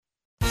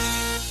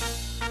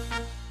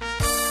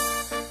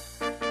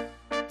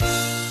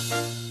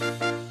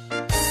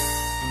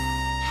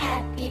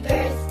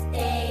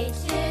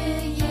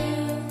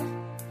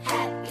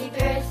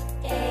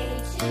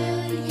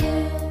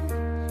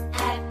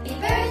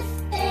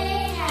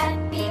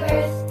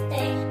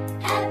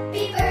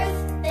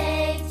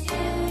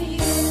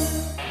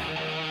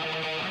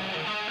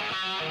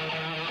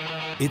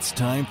It's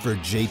time for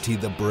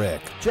JT the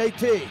Brick.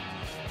 JT.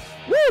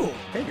 Woo!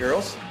 Hey,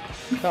 girls.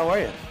 How are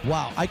you?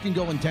 Wow, I can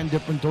go in 10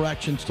 different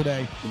directions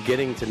today.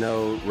 Getting to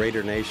know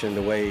Raider Nation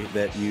the way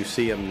that you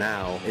see them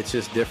now, it's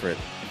just different.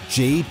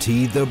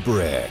 JT the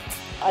Brick.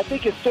 I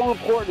think it's so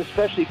important,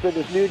 especially for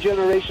this new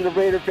generation of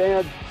Raider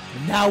fans.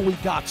 Now we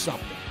got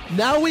something.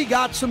 Now we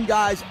got some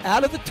guys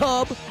out of the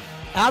tub,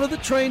 out of the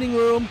training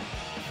room,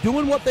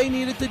 doing what they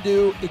needed to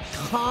do. It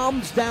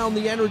calms down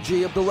the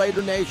energy of the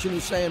Raider Nation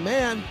who's saying,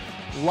 man,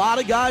 a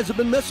lot of guys have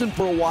been missing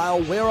for a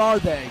while. Where are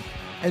they?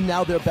 And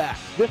now they're back.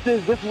 This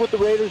is what the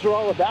Raiders are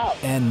all about.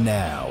 And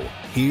now,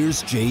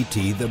 here's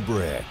JT the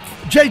Brick.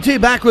 JT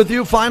back with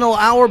you. Final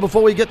hour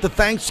before we get to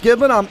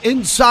Thanksgiving. I'm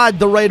inside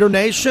the Raider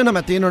Nation. I'm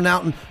at the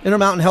Intermountain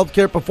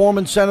Healthcare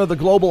Performance Center, the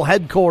global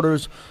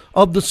headquarters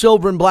of the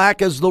Silver and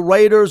Black, as the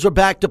Raiders are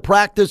back to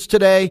practice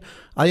today.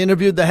 I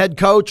interviewed the head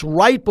coach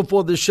right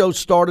before the show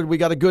started. We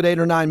got a good 8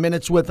 or 9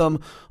 minutes with him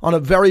on a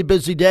very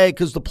busy day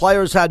because the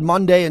players had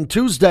Monday and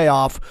Tuesday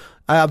off.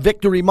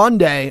 Victory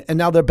Monday, and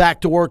now they're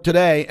back to work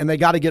today, and they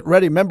got to get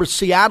ready. Remember,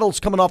 Seattle's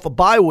coming off a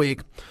bye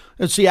week,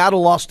 and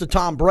Seattle lost to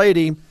Tom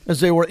Brady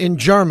as they were in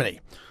Germany.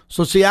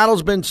 So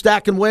Seattle's been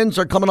stacking wins.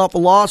 They're coming off a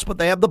loss, but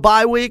they have the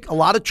bye week, a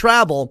lot of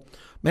travel.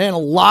 Man, a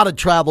lot of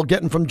travel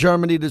getting from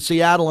Germany to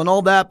Seattle and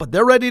all that, but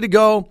they're ready to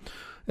go,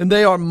 and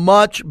they are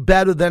much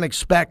better than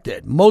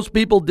expected. Most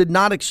people did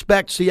not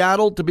expect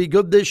Seattle to be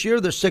good this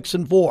year. They're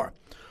 6-4.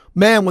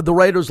 Man, would the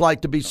Raiders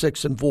like to be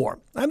 6-4?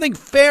 I think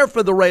fair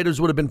for the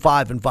Raiders would have been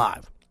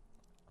 5-5.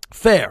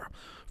 Fair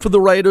for the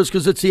Raiders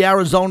because it's the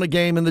Arizona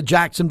game and the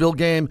Jacksonville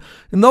game.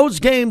 In those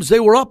games, they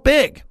were up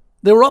big.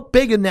 They were up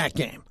big in that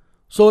game.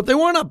 So if they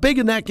weren't up big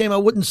in that game, I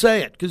wouldn't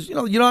say it because,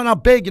 you're not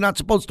up big. You're not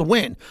supposed to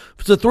win. If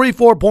it's a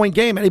 3-4 point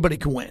game, anybody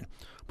can win.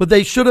 But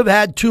they should have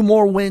had 2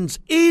 more wins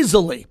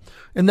easily,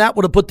 and that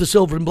would have put the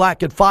Silver and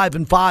Black at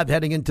 5-5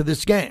 heading into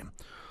this game.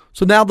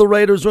 So now the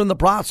Raiders are in the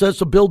process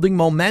of building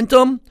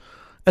momentum,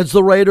 as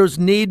the Raiders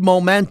need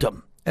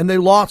momentum. And they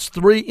lost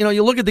 3.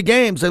 You look at the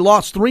games, they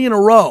lost 3 in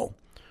a row.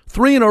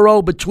 3 in a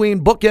row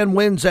between bookend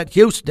wins at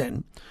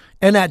Houston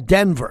and at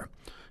Denver.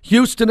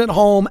 Houston at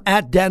home,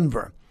 at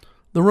Denver.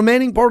 The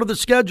remaining part of the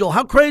schedule,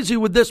 how crazy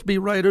would this be,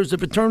 Raiders,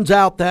 if it turns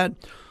out that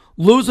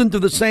losing to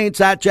the Saints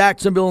at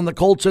Jacksonville and the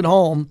Colts at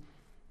home,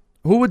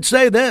 who would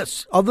say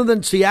this? Other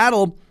than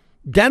Seattle,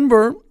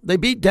 Denver, they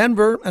beat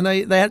Denver, and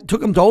they took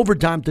them to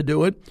overtime to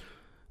do it.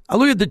 I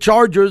look at the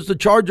Chargers. The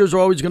Chargers are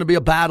always going to be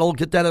a battle.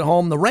 Get that at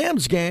home. The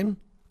Rams game,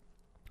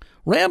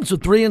 Rams are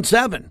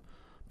 3-7.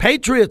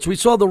 Patriots, we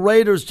saw the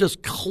Raiders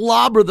just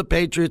clobber the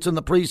Patriots in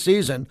the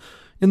preseason,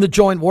 in the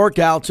joint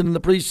workouts and in the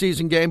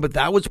preseason game, but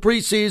that was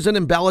preseason,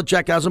 and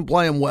Belichick hasn't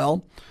playing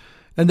well.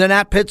 And then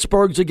at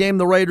Pittsburgh's a game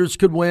the Raiders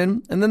could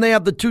win. And then they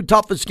have the 2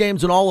 toughest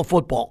games in all of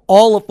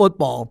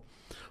football,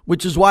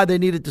 which is why they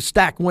needed to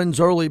stack wins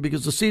early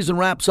because the season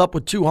wraps up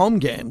with 2 home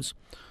games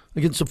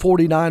against the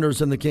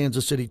 49ers and the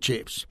Kansas City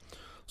Chiefs.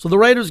 So the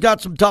Raiders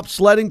got some tough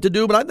sledding to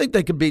do, but I think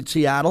they could beat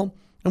Seattle.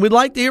 And we'd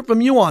like to hear from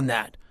you on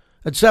that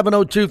at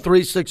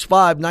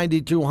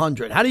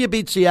 702-365-9200. How do you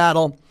beat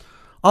Seattle?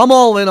 I'm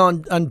all in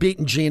on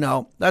beating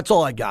Geno. That's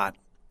all I got.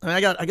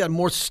 I got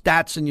more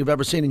stats than you've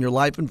ever seen in your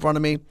life in front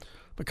of me.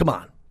 But come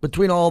on,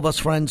 between all of us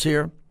friends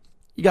here,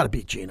 you got to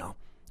beat Geno.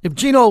 If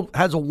Geno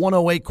has a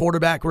 108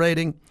 quarterback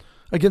rating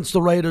against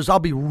the Raiders, I'll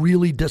be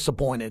really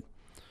disappointed.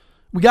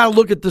 We got to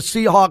look at the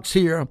Seahawks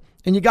here,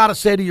 and you got to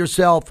say to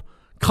yourself,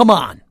 come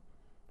on.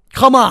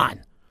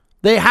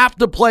 They have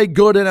to play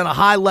good and at a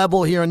high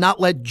level here and not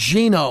let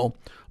Geno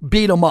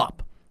beat them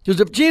up. Because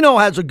if Geno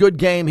has a good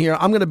game here,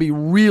 I'm going to be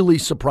really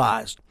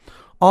surprised.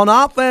 On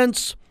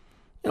offense,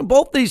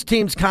 both these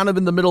teams kind of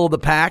in the middle of the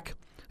pack.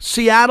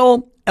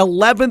 Seattle,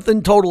 11th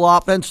in total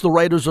offense. The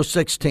Raiders are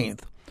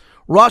 16th.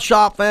 Rush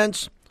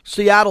offense,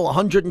 Seattle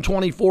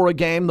 124 a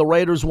game. The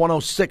Raiders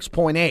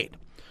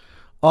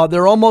 106.8.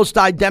 They're almost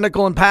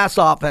identical in pass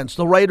offense.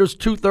 The Raiders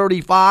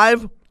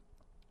 235.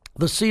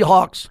 The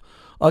Seahawks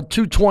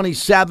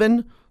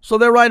 227. So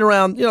they're right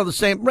around, the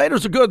same.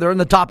 Raiders are good. They're in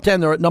the top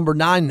 10. They're at number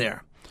 9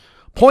 there.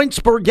 Points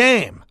per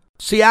game.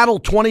 Seattle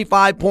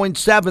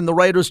 25.7. The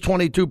Raiders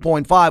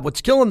 22.5.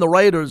 What's killing the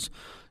Raiders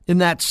in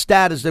that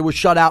stat is they were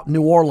shut out in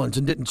New Orleans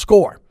and didn't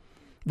score.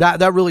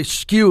 That really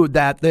skewed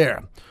that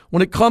there.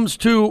 When it comes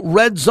to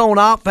red zone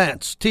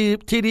offense,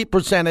 TD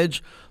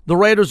percentage, the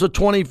Raiders are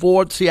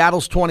 24th,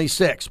 Seattle's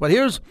 26th. But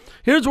here's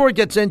where it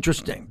gets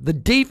interesting. The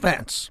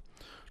defense.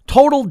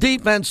 Total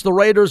defense, the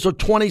Raiders are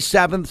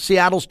 27th,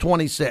 Seattle's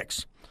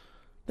 26th.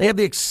 They have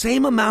the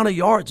same amount of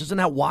yards. Isn't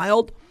that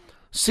wild?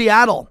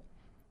 Seattle,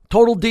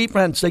 total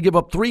defense, they give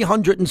up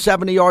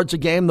 370 yards a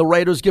game. The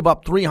Raiders give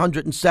up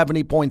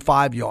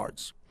 370.5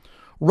 yards.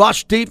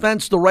 Rush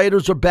defense, the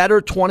Raiders are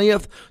better,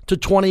 20th to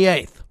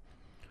 28th.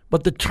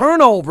 But the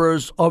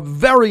turnovers are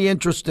very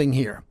interesting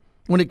here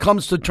when it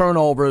comes to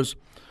turnovers.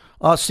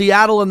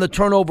 Seattle in the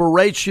turnover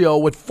ratio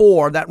with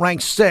 4, that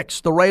ranks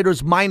 6th. The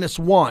Raiders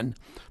 -1,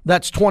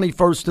 that's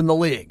 21st in the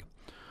league.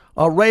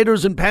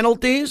 Raiders in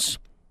penalties,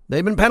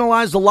 they've been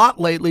penalized a lot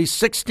lately,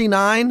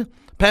 69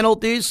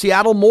 penalties.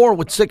 Seattle more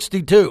with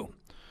 62.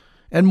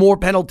 and more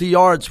penalty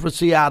yards for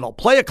Seattle.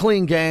 Play a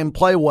clean game,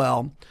 play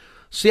well.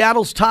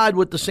 Seattle's tied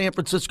with the San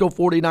Francisco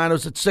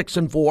 49ers at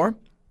 6-4.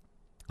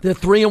 They're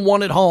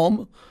 3-1 at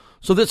home.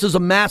 So this is a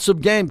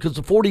massive game because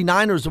the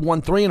 49ers have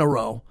won 3 in a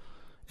row,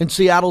 and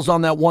Seattle's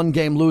on that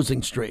one-game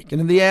losing streak.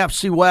 And in the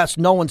AFC West,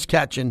 no one's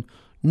catching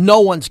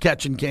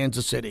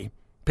Kansas City.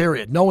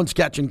 Period. No one's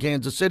catching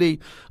Kansas City.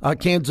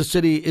 Kansas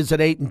City is at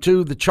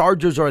 8-2. The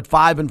Chargers are at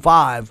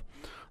 5-5.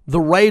 The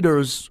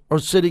Raiders are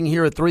sitting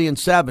here at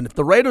 3-7. If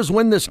the Raiders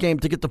win this game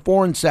to get to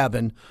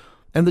 4-7,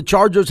 and the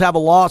Chargers have a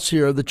loss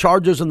here, the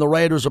Chargers and the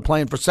Raiders are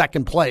playing for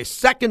second place.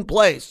 Second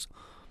place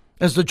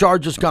as the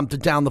Chargers come to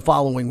town the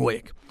following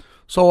week.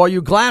 So are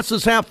you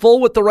glasses half full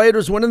with the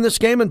Raiders winning this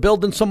game and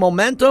building some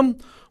momentum?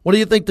 What do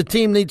you think the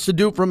team needs to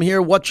do from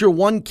here? What's your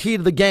one key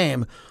to the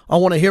game? I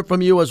want to hear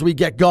from you as we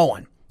get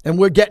going. And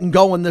we're getting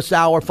going this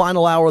hour,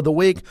 final hour of the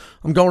week.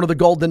 I'm going to the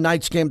Golden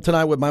Knights game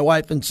tonight with my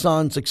wife and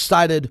sons.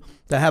 Excited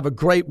to have a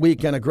great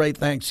week and a great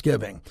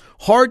Thanksgiving.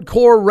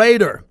 Hardcore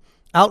Raider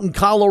out in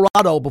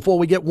Colorado before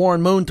we get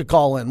Warren Moon to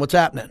call in. What's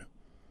happening?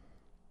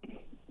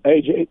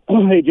 Hey,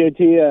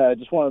 JT,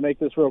 just want to make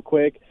this real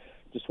quick.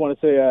 Just want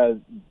to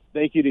say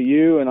thank you to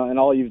you and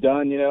all you've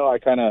done. You know, I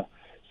kind of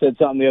said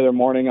something the other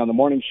morning on the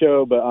morning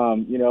show, but,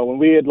 you know, when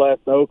we had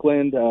left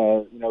Oakland,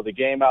 you know, the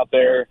game out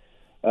there,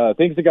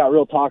 things that got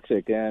real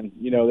toxic, and,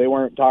 you know, they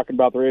weren't talking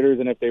about the Raiders,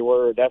 and if they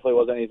were, it definitely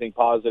wasn't anything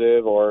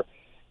positive or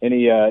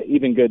any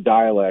even good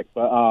dialect.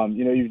 But,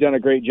 you know, you've done a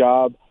great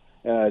job.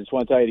 I just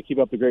want to tell you to keep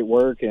up the great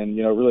work, and,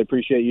 you know, really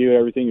appreciate you,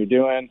 everything you're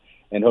doing,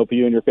 and hope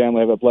you and your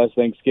family have a blessed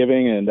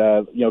Thanksgiving. And,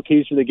 you know,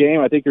 keys to the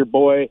game, I think your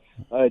boy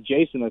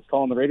Jason that's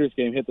calling the Raiders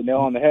game hit the nail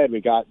on the head.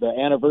 We got the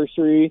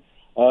anniversary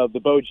of the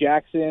Bo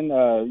Jackson,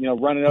 you know,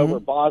 running over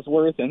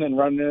Bosworth and then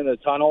running into the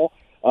tunnel.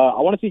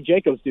 I want to see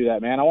Jacobs do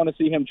that, man. I want to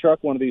see him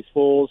truck one of these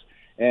fools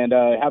and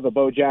have a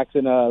Bo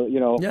Jackson, you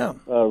know,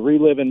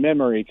 relive in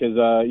memory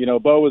because, you know,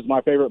 Bo was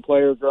my favorite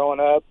player growing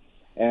up,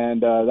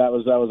 and that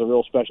was a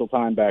real special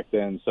time back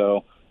then.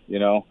 So, you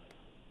know.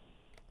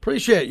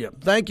 Appreciate you.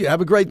 Thank you.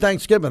 Have a great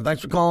Thanksgiving.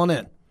 Thanks for calling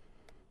in.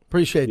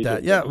 Appreciate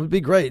that. Yeah, it would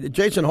be great.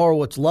 Jason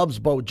Horowitz loves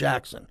Bo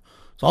Jackson.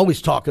 He's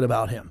always talking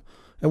about him.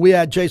 And we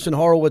had Jason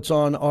Horowitz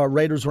on our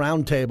Raiders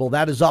Roundtable.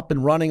 That is up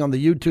and running on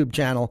the YouTube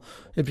channel.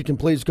 If you can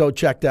please go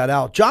check that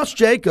out. Josh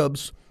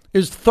Jacobs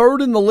is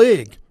third in the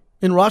league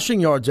in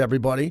rushing yards,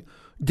 everybody.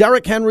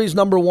 Derrick Henry's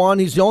number one.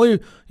 He's the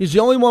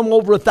only one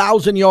over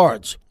 1,000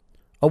 yards.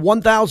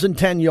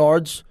 1,010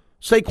 yards.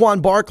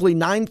 Saquon Barkley,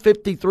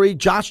 953.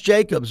 Josh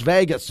Jacobs,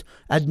 Vegas,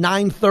 at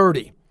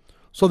 930.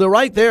 So they're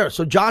right there.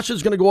 So Josh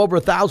is going to go over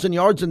 1,000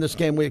 yards in this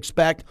game, we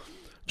expect.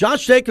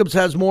 Josh Jacobs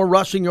has more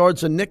rushing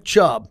yards than Nick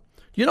Chubb.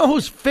 You know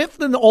who's fifth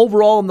in the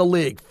overall in the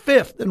league?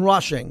 Fifth in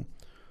rushing.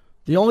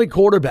 The only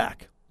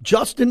quarterback,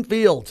 Justin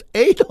Fields,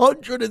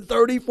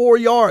 834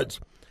 yards.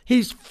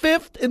 He's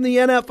fifth in the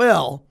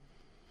NFL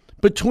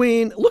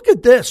between, look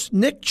at this,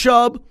 Nick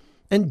Chubb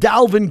and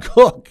Dalvin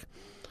Cook.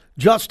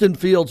 Justin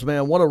Fields,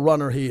 man, what a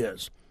runner he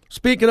is.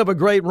 Speaking of a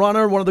great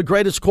runner, one of the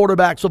greatest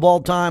quarterbacks of all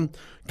time,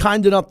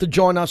 kind enough to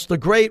join us, the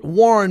great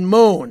Warren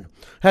Moon,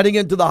 heading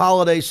into the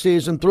holiday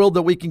season. Thrilled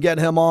that we can get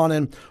him on.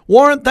 And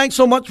Warren, thanks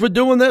so much for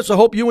doing this. I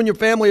hope you and your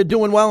family are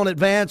doing well in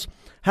advance.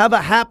 Have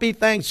a happy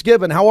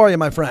Thanksgiving. How are you,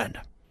 my friend?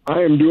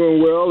 I am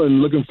doing well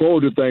and looking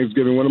forward to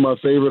Thanksgiving, one of my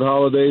favorite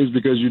holidays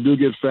because you do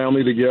get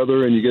family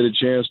together and you get a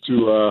chance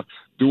to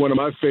do one of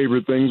my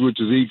favorite things, which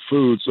is eat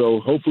food.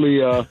 So hopefully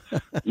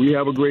we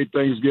have a great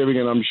Thanksgiving,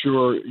 and I'm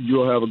sure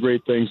you'll have a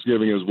great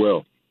Thanksgiving as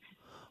well.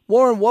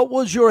 Warren, what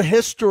was your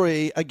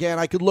history? Again,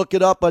 I could look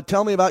it up, but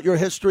tell me about your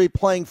history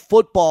playing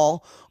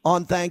football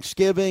on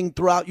Thanksgiving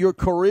throughout your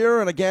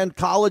career. And again,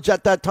 college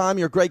at that time,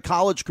 your great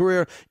college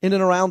career in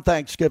and around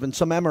Thanksgiving.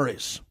 Some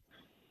memories.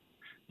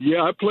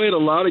 Yeah, I played a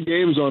lot of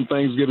games on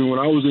Thanksgiving. When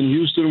I was in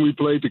Houston, we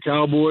played the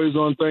Cowboys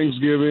on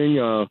Thanksgiving.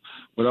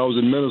 When I was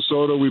in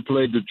Minnesota, we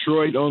played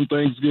Detroit on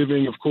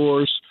Thanksgiving, of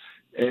course.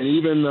 And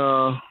even,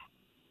 I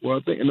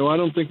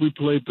don't think we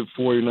played the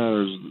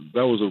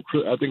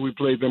 49ers. I think we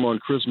played them on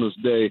Christmas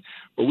Day.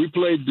 But we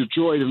played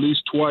Detroit at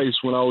least twice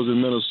when I was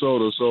in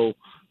Minnesota. So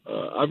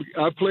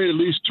I've played at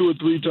least 2 or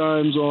 3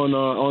 times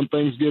on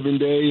Thanksgiving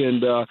Day,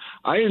 and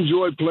I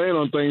enjoyed playing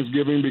on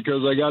Thanksgiving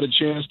because I got a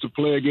chance to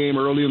play a game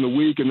early in the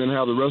week and then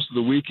have the rest of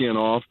the weekend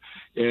off.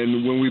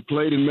 And when we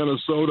played in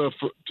Minnesota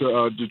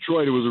to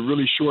Detroit, it was a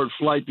really short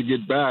flight to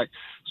get back,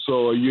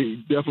 so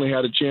you definitely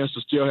had a chance to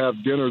still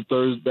have dinner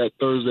that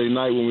Thursday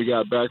night when we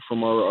got back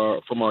from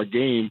our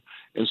game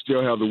and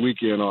still have the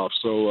weekend off.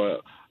 So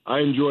I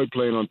enjoyed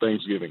playing on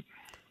Thanksgiving.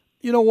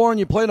 You know, Warren,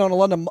 you played on a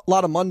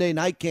lot of Monday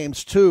night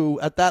games, too.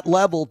 At that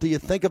level, do you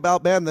think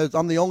about, man,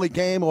 I'm the only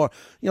game, or,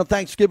 you know,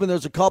 Thanksgiving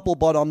there's a couple,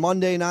 but on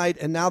Monday night,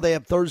 and now they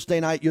have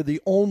Thursday night, you're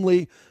the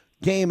only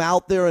game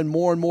out there, and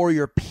more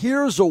your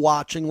peers are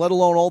watching, let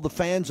alone all the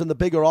fans and the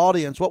bigger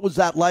audience. What was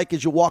that like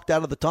as you walked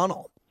out of the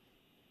tunnel?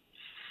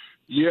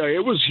 Yeah,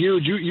 it was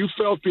huge. You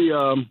felt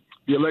the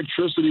the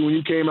electricity when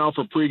you came out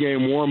for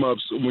pregame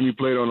warm-ups when you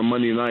played on a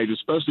Monday night,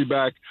 especially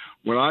back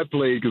when I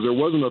played, because there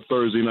wasn't a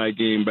Thursday night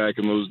game back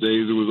in those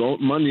days. It was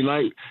on Monday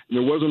night, and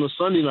there wasn't a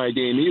Sunday night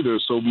game either.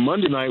 So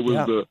Monday night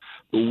was the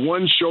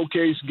one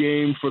showcase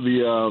game for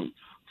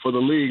the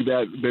league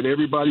that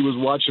everybody was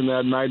watching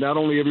that night. Not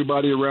only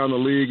everybody around the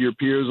league, your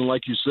peers, and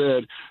like you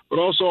said, but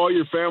also all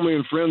your family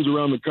and friends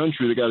around the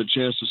country that got a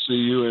chance to see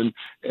you, and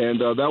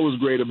that was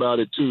great about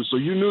it too. So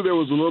you knew there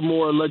was a little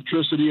more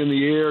electricity in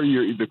the air.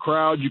 The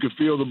crowd, you could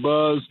feel the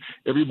buzz.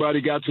 Everybody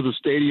got to the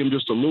stadium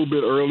just a little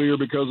bit earlier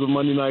because of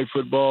Monday Night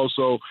Football.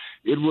 So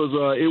it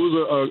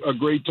was a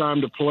great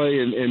time to play,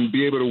 and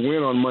be able to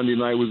win on Monday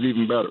night was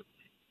even better.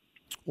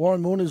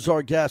 Warren Moon is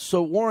our guest.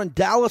 So, Warren,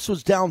 Dallas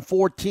was down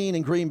 14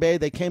 in Green Bay.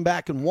 They came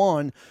back and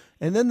won,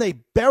 and then they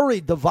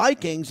buried the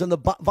Vikings, and the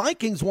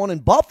Vikings won in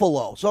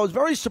Buffalo. So I was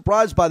very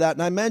surprised by that,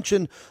 and I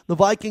mentioned the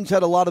Vikings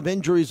had a lot of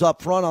injuries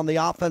up front on the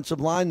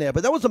offensive line there.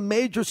 But that was a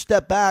major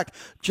step back,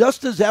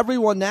 just as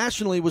everyone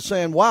nationally was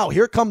saying, wow,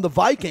 here come the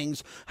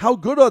Vikings. How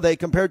good are they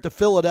compared to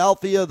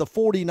Philadelphia, the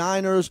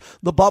 49ers,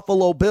 the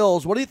Buffalo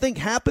Bills? What do you think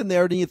happened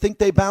there? Do you think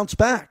they bounce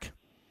back?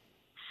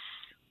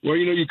 Well,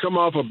 you come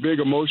off a big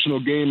emotional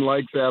game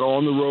like that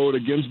on the road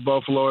against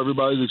Buffalo.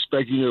 Everybody's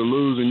expecting you to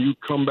lose, and you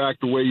come back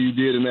the way you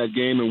did in that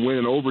game and win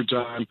in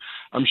overtime.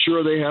 I'm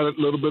sure they had a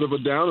little bit of a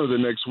downer the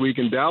next week.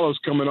 And Dallas,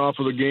 coming off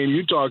of the game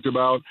you talked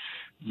about,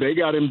 they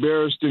got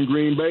embarrassed in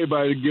Green Bay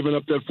by giving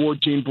up that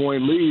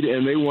 14-point lead,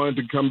 and they wanted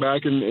to come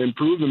back and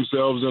prove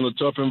themselves in a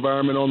tough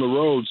environment on the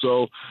road.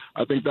 So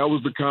I think that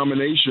was the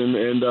combination.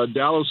 And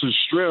Dallas's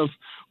strength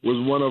was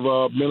one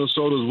of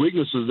Minnesota's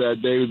weaknesses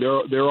that day.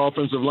 Their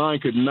offensive line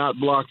could not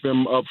block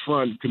them up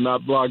front, could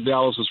not block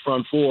Dallas's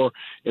front four,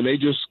 and they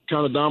just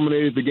kind of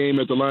dominated the game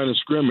at the line of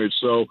scrimmage.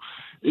 So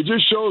it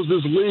just shows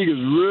this league is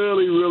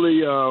really, really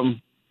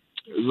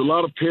there's a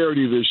lot of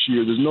parity this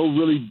year. There's no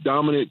really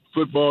dominant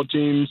football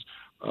teams.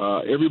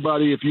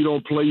 Everybody, if you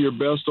don't play your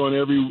best on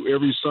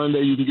every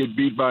Sunday, you can get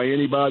beat by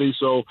anybody.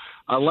 So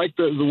I like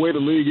the way the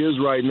league is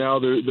right now.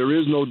 There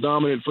is no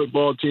dominant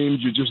football teams.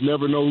 You just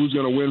never know who's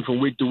going to win from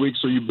week to week.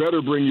 So you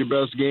better bring your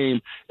best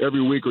game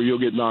every week or you'll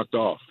get knocked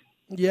off.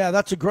 Yeah,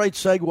 that's a great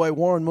segue.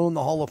 Warren Moon,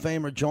 the Hall of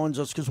Famer, joins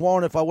us. Because,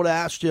 Warren, if I would have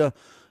asked you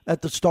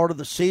at the start of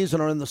the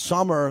season or in the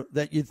summer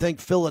that you'd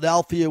think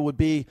Philadelphia would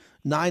be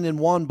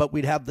 9-1, but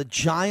we'd have the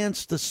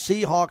Giants, the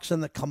Seahawks,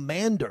 and the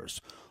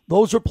Commanders.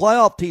 Those are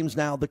playoff teams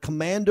now. The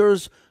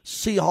Commanders,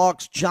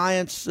 Seahawks,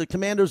 Giants. The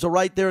Commanders are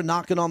right there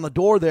knocking on the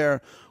door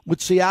there with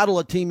Seattle,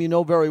 a team you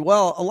know very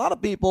well. A lot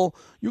of people,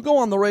 you go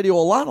on the radio a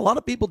lot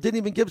of people didn't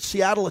even give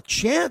Seattle a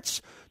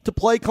chance to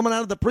play coming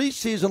out of the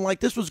preseason like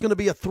this was going to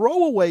be a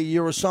throwaway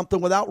year or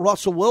something without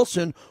Russell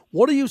Wilson.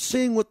 What are you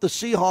seeing with the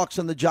Seahawks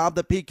and the job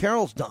that Pete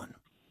Carroll's done?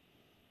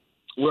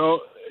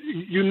 Well,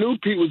 you knew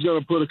Pete was going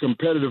to put a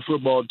competitive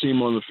football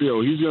team on the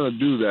field. He's going to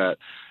do that.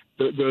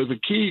 The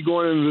key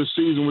going into this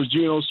season was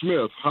Geno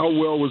Smith. How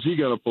well was he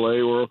going to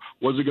play, or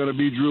was it going to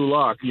be Drew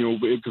Lock?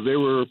 Because they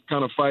were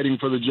kind of fighting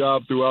for the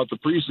job throughout the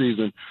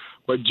preseason.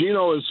 But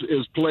Geno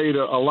has played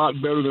a lot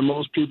better than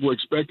most people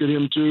expected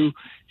him to.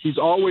 He's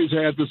always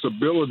had this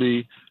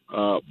ability,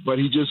 but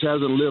he just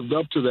hasn't lived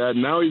up to that.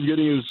 Now he's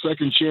getting his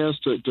second chance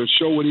to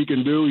show what he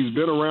can do. He's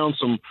been around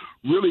some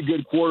really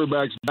good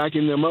quarterbacks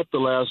backing them up the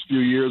last few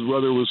years,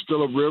 whether it was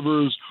Phillip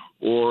Rivers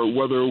or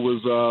whether it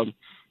was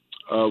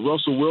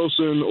Russell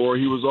Wilson, or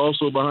he was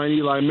also behind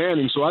Eli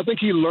Manning. So I think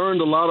he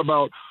learned a lot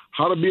about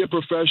how to be a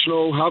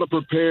professional, how to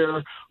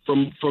prepare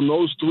from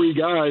those three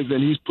guys,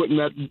 and he's putting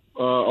that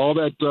all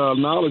that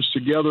knowledge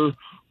together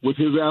with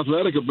his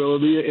athletic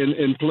ability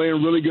and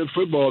playing really good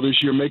football this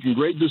year, making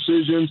great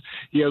decisions.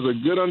 He has a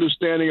good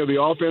understanding of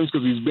the offense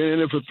because he's been in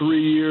it for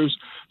 3 years.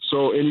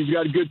 So, and he's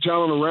got good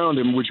talent around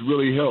him, which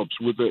really helps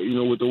with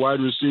the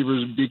wide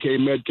receivers, DK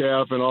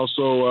Metcalf, and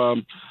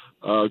also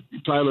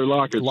Tyler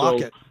Lockett.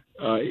 So,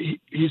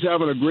 he's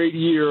having a great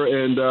year,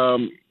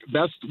 and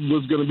that's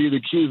what's going to be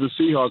the key to the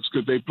Seahawks.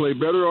 Could they play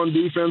better on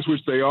defense, which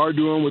they are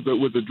doing with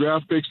the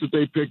draft picks that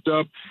they picked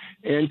up,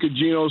 and could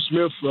Geno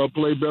Smith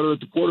play better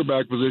at the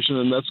quarterback position?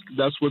 And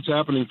that's what's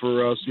happening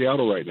for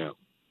Seattle right now.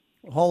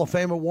 Hall of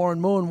Famer Warren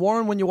Moon.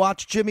 Warren, when you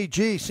watch Jimmy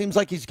G, seems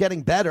like he's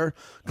getting better.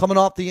 Coming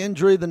off the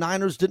injury, the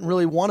Niners didn't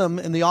really want him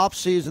in the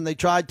offseason. They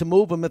tried to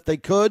move him if they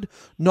could.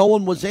 No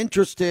one was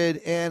interested,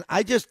 and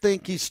I just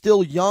think he's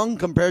still young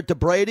compared to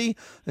Brady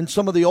and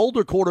some of the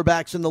older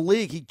quarterbacks in the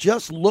league. He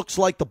just looks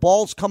like the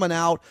ball's coming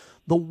out.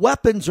 The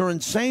weapons are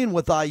insane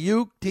with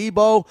Ayuk,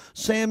 Debo,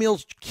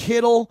 Samuels,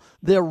 Kittle,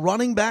 their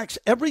running backs,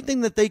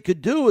 everything that they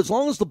could do. As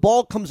long as the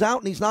ball comes out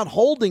and he's not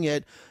holding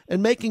it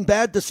and making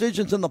bad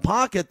decisions in the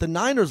pocket, the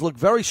Niners look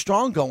very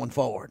strong going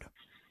forward.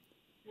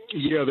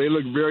 Yeah, they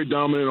look very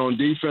dominant on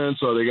defense.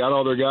 They got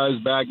all their guys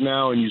back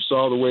now, and you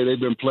saw the way they've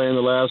been playing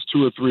the last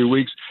 2 or 3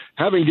 weeks,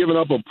 having given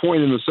up a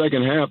point in the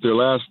second half their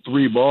last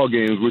 3 ball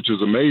games, which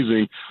is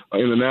amazing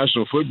in the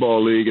National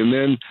Football League. And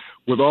then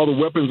with all the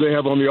weapons they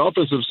have on the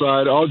offensive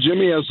side, all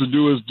Jimmy has to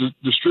do is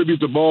distribute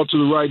the ball to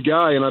the right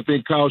guy. And I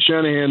think Kyle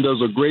Shanahan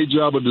does a great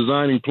job of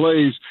designing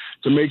plays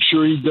to make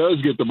sure he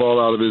does get the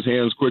ball out of his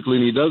hands quickly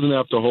and he doesn't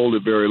have to hold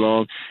it very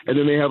long. And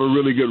then they have a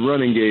really good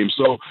running game.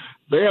 So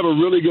they have a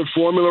really good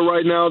formula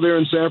right now there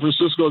in San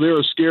Francisco. They're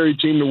a scary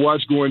team to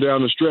watch going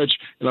down the stretch,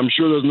 and I'm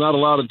sure there's not a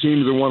lot of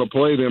teams that want to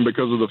play them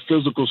because of the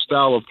physical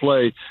style of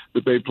play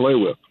that they play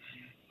with.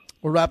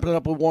 We're wrapping it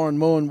up with Warren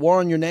Moon.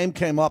 Warren, your name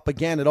came up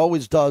again. It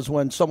always does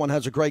when someone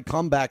has a great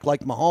comeback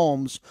like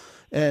Mahomes.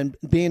 And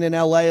being in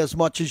L.A. as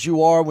much as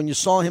you are, when you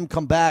saw him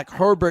come back,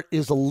 Herbert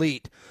is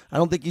elite. I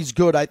don't think he's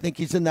good. I think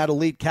he's in that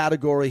elite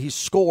category. He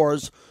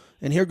scores.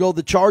 And here go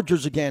the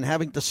Chargers again,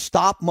 having to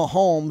stop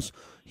Mahomes.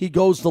 He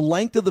goes the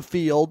length of the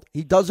field.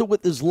 He does it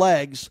with his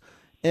legs.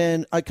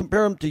 And I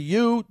compare him to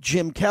you,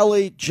 Jim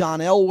Kelly, John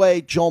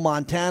Elway, Joe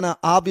Montana,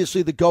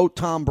 obviously the GOAT,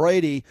 Tom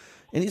Brady.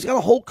 And he's got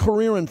a whole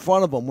career in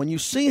front of him. When you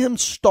see him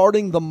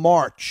starting the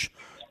march,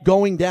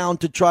 going down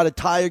to try to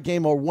tie a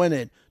game or win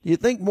it, do you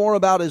think more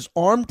about his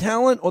arm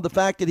talent or the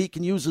fact that he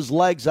can use his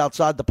legs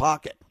outside the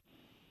pocket?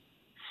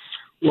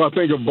 Well, I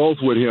think of both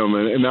with him,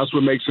 and that's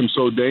what makes him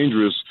so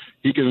dangerous.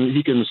 He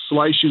can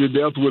slice you to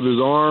death with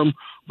his arm,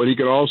 but he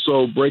can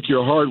also break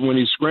your heart when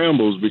he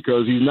scrambles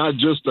because he's not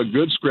just a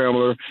good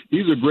scrambler.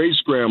 He's a great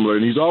scrambler,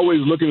 and he's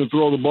always looking to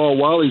throw the ball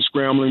while he's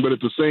scrambling, but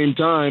at the same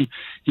time,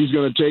 he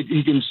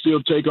can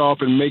still take off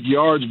and make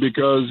yards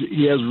because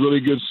he has really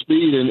good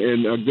speed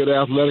and a good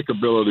athletic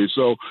ability.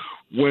 So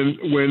when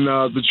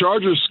the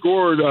Chargers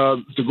scored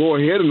to go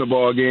ahead in the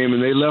ball game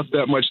and they left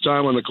that much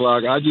time on the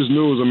clock, I just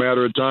knew it was a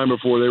matter of time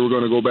before they were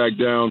going to go back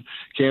down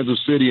Kansas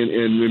City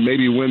and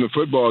maybe win the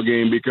football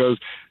game because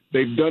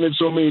they've done it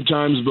so many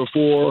times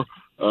before.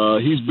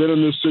 He's been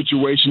in this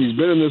situation. He's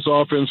been in this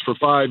offense for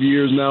 5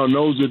 years now,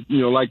 knows it,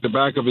 like the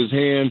back of his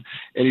hand.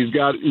 And he's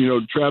got,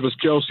 Travis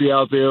Kelce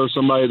out there,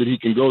 somebody that he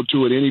can go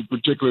to at any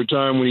particular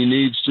time when he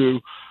needs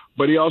to.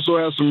 But he also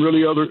has some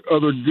really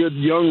other good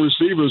young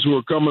receivers who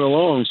are coming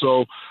along.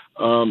 So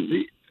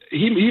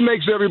he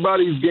makes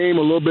everybody's game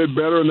a little bit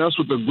better, and that's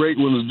what the great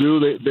ones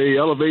do. They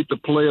elevate the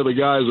play of the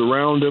guys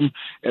around him.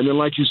 And then,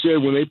 like you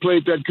said, when they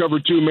played that cover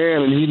 2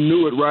 man and he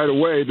knew it right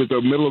away that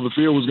the middle of the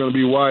field was going to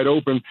be wide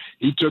open,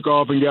 he took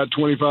off and got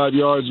 25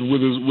 yards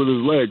with his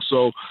legs.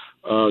 So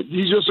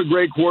he's just a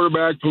great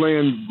quarterback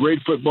playing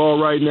great football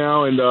right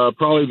now and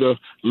probably the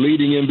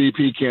leading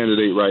MVP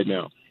candidate right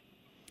now.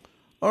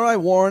 All right,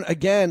 Warren,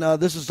 again,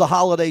 this is the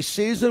holiday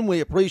season. We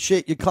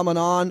appreciate you coming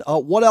on.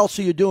 What else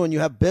are you doing? You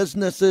have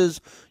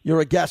businesses. You're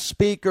a guest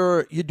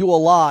speaker. You do a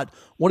lot.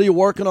 What are you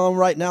working on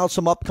right now?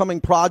 Some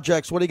upcoming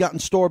projects. What do you got in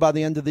store by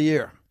the end of the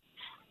year?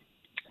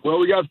 Well,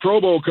 we got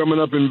Pro Bowl coming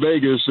up in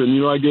Vegas,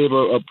 and, I gave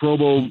a Pro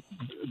Bowl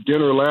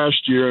dinner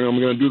last year, and I'm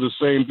going to do the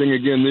same thing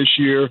again this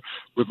year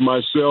with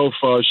myself,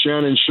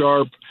 Shannon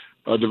Sharp,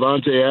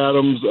 Devontae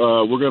Adams.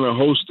 We're going to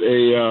host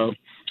a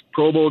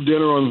Pro Bowl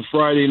dinner on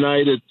Friday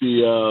night at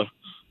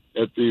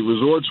the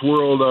Resorts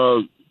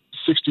World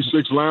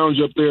 66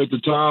 Lounge up there at the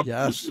top.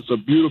 Yes. It's a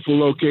beautiful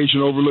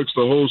location, overlooks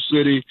the whole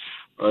city.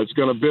 It's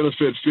going to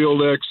benefit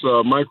FieldX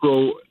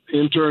Micro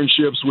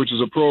Internships, which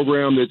is a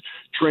program that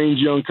trains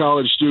young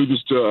college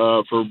students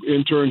for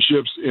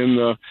internships in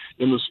the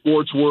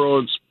sports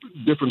world,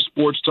 different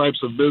sports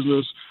types of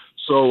business.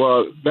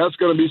 So that's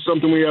going to be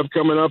something we have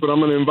coming up, and I'm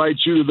going to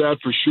invite you to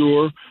that for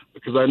sure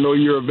because I know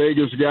you're a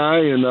Vegas guy,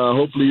 and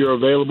hopefully you're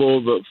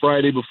available the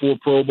Friday before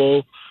Pro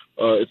Bowl.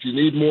 If you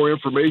need more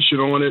information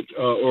on it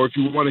or if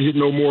you want to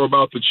know more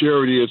about the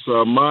charity, it's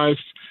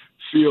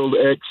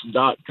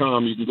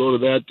myfieldx.com. You can go to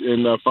that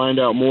and find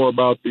out more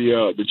about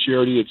the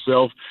charity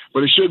itself.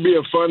 But it should be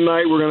a fun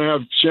night. We're going to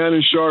have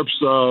Shannon Sharp's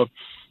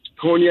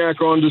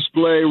cognac on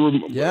display. We're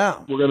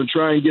going to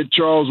try and get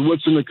Charles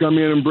Woodson to come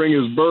in and bring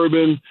his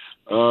bourbon.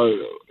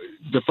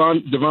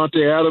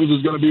 Devontae Adams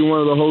is going to be one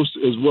of the hosts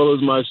as well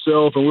as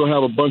myself, and we'll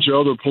have a bunch of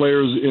other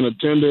players in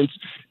attendance.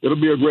 It'll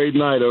be a great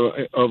night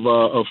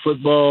of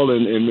football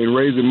and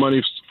raising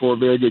money for a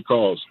very good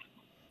cause.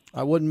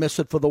 I wouldn't miss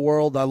it for the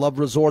world. I love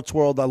Resorts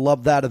World. I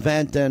love that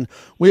event, and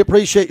we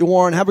appreciate you,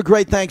 Warren. Have a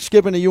great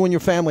Thanksgiving to you and your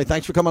family.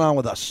 Thanks for coming on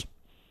with us.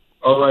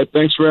 All right.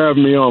 Thanks for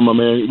having me on, my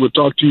man. We'll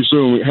talk to you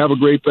soon. Have a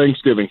great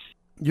Thanksgiving.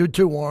 You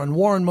too, Warren.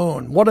 Warren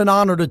Moon. What an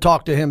honor to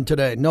talk to him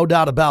today. No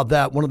doubt about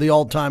that. One of the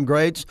all-time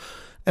greats.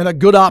 And a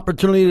good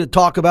opportunity to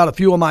talk about a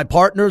few of my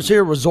partners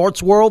here,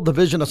 Resorts World,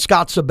 division of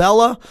Scott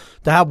Sabella,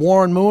 to have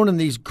Warren Moon and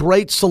these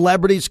great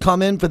celebrities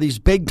come in for these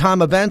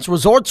big-time events.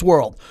 Resorts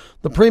World,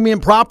 the premium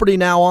property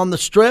now on the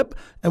Strip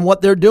and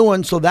what they're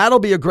doing. So that'll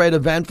be a great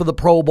event for the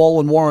Pro Bowl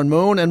and Warren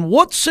Moon. And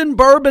Woodson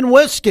Bourbon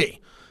Whiskey.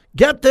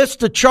 Get this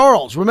to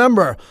Charles.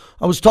 Remember,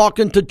 I was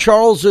talking to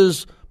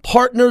Charles's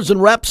partners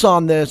and reps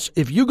on this.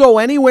 If you go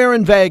anywhere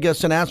in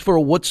Vegas and ask for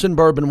a Woodson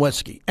Bourbon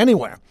Whiskey,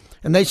 anywhere,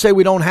 and they say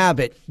we don't have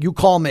it, you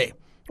call me.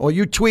 or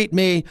you tweet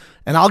me,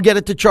 and I'll get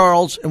it to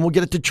Charles, and we'll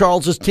get it to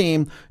Charles's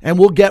team, and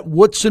we'll get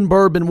Woodson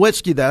Bourbon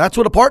Whiskey there. That's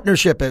what a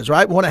partnership is,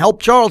 right? We want to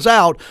help Charles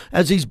out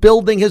as he's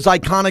building his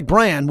iconic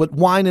brand with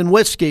wine and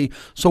whiskey.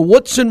 So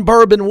Woodson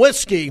Bourbon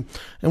Whiskey,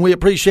 and we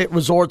appreciate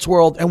Resorts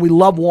World, and we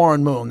love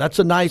Warren Moon. That's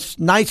a nice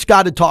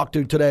guy to talk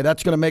to today.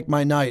 That's going to make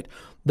my night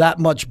that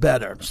much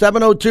better.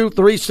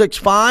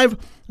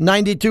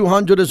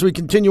 702-365-9200 as we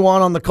continue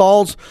on the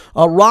calls.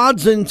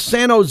 Rod's in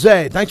San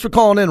Jose. Thanks for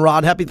calling in,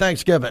 Rod. Happy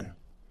Thanksgiving.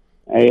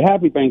 Hey,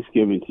 happy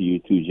Thanksgiving to you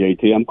too,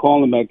 JT. I'm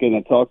calling back in.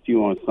 I talked to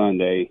you on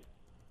Sunday,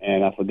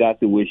 and I forgot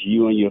to wish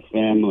you and your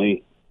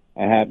family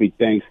a happy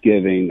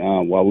Thanksgiving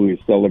while we were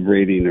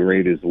celebrating the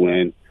Raiders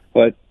win.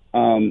 But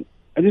I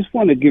just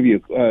want to give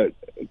you a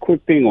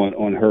quick thing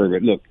on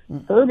Herbert. Look,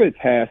 Herbert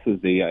passes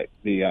the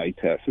eye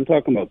test. I'm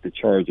talking about the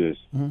Chargers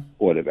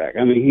quarterback.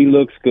 I mean, he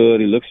looks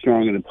good. He looks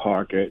strong in the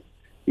pocket.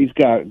 He's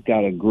got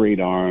a great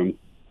arm.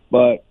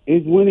 But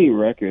his winning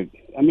record,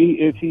 I mean,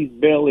 if he's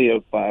barely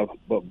above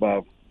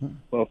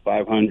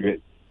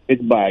 500,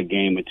 it's by a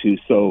game or two.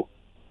 So,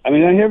 I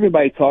mean, I hear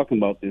everybody talking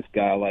about this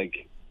guy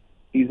like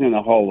he's in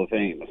the Hall of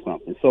Fame or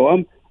something. So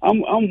in my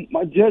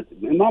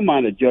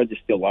mind, the judge is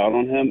still out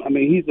on him. I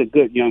mean, he's a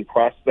good young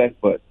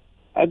prospect, but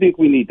I think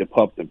we need to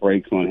pump the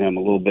brakes on him a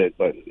little bit.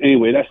 But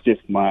anyway, that's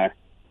just I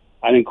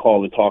didn't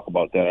call to talk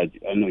about that.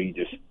 I know you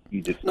just.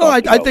 No,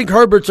 I think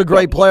Herbert's a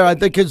great player. I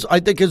think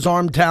his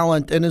arm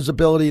talent and his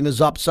ability and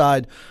his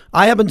upside.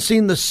 I haven't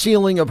seen the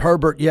ceiling of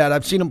Herbert yet.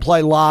 I've seen him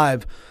play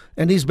live,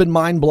 and he's been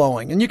mind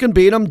blowing. And you can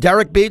beat him.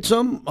 Derek beats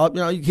him.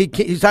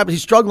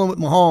 He's struggling with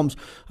Mahomes.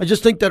 I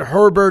just think that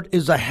Herbert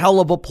is a hell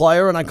of a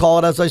player, and I call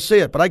it as I see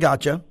it. But I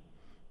got you.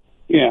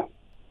 Yeah.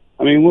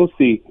 I mean, we'll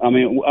see. I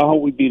mean, I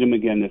hope we beat him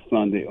again this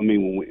Sunday. I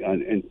mean,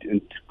 in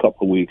a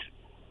couple of weeks.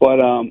 But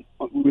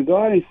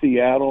regarding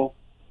Seattle,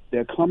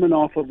 they're coming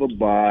off of a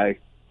bye.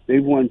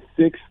 They've won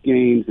 6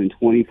 games in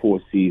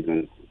 24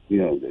 seasons,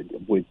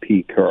 with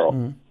Pete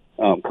Carroll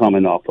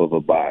coming off of a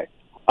bye.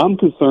 I'm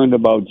concerned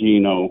about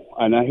Geno,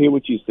 and I hear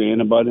what you're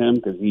saying about him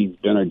because he's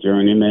been a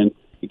journeyman.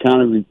 He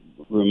kind of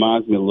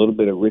reminds me a little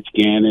bit of Rich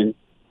Gannon.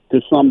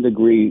 To some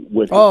degree,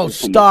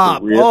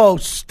 stop! No,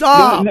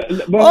 stop!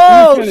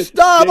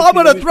 Stop! I'm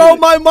going to throw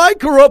my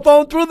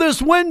microphone through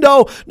this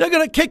window. They're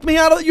going to kick me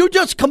out of. You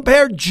just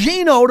compared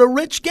Geno to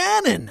Rich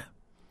Gannon.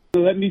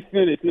 Let me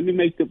finish. Let me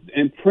make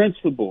in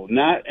principle,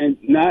 not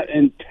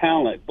in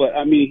talent, but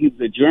I mean he's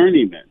a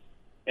journeyman,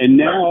 and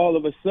now all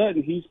of a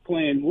sudden he's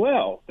playing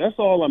well. That's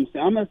all I'm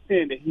saying. I'm not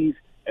saying that he's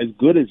as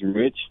good as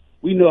Rich.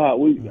 We know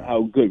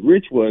how good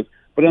Rich was.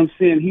 But I'm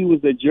saying he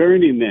was a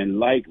journeyman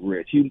like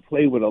Rich. He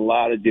played with a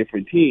lot of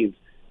different teams.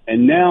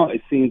 And now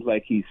it seems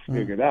like he's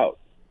figured it out.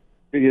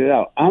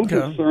 I'm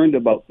concerned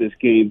about this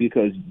game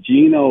because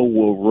Geno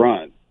will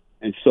run.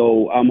 And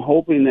so I'm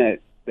hoping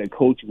that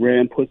Coach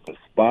Graham puts a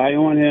spy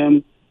on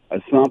him or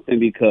something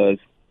because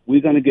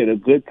we're going to get a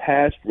good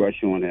pass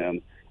rush on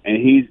him.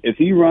 And if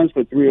he runs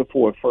for 3 or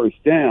 4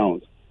 first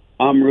downs,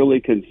 I'm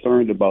really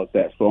concerned about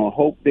that. So I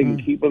hope they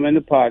can keep him in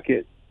the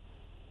pocket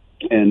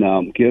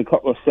and get a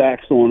couple of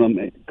sacks on them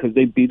because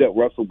they beat up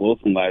Russell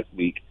Wilson last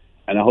week,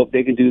 and I hope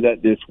they can do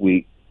that this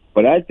week.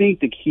 But I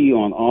think the key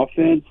on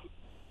offense,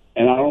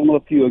 and I don't know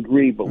if you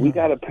agree, but we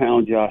got to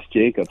pound Josh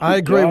Jacobs. I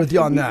agree with you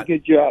on that.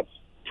 Get Jobs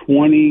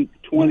 20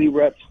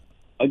 reps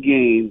a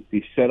game.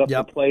 We set up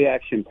the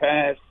play-action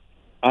pass.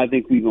 I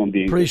think we're going to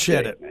be in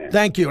Appreciate good shape, it. man.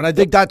 Thank you. And I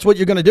think that's what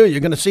you're going to do. You're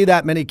going to see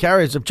that many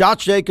carries. If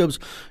Josh Jacobs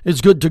is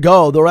good to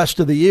go the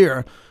rest of the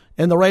year,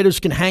 and the Raiders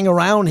can hang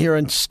around here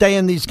and stay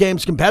in these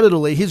games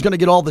competitively, he's going to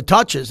get all the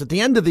touches. At the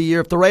end of the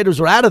year, if the Raiders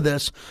are out of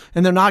this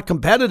and they're not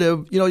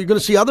competitive, you're going to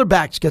see other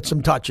backs get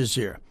some touches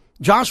here.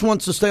 Josh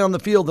wants to stay on the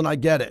field, and I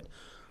get it.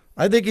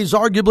 I think he's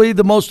arguably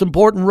the most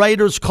important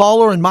Raiders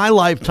caller in my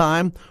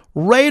lifetime.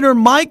 Raider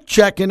Mike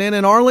checking in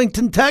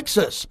Arlington,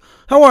 Texas.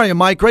 How are you,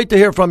 Mike? Great to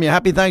hear from you.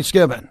 Happy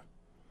Thanksgiving.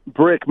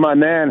 Brick, my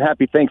man,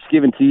 happy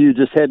Thanksgiving to you.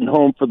 Just heading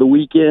home for the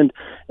weekend,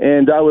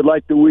 and I would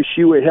like to wish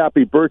you a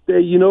happy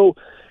birthday.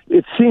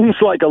 It seems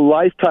like a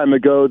lifetime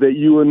ago that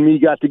you and me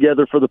got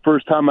together for the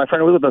first time. My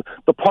friend was at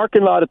the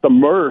parking lot at the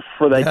Murph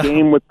for that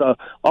game with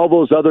all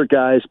those other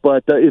guys.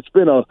 But it's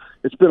been a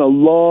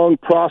long,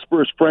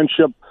 prosperous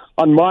friendship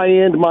on my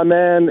end, my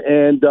man.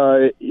 And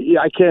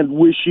I can't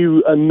wish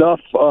you enough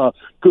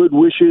good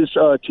wishes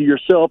to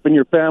yourself and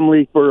your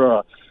family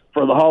for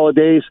the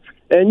holidays.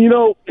 And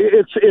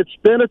it's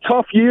been a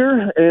tough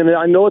year, and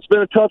I know it's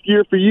been a tough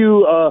year for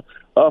you.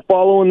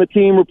 Following the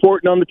team,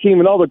 reporting on the team,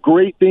 and all the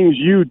great things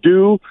you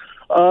do.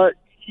 All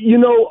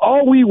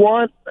we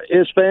want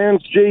as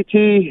fans,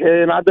 JT,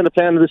 and I've been a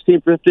fan of this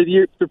team for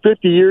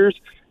 50 years,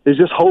 is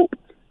just hope.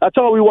 That's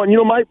all we want.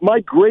 My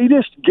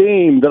greatest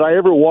game that I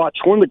ever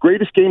watched, one of the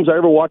greatest games I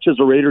ever watched as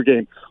a Raider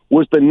game,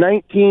 was the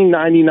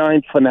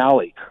 1999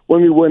 finale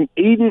when we went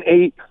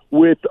 8-8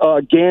 with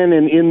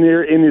Gannon in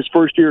there in his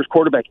first year as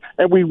quarterback.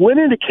 And we went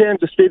into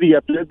Kansas City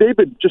after they've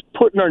been just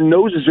putting our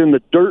noses in the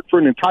dirt for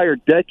an entire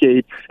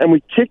decade, and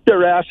we kicked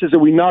their asses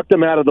and we knocked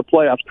them out of the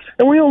playoffs.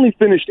 And we only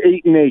finished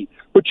 8-8.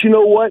 But you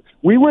know what?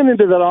 We went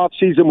into that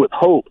offseason with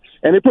hope.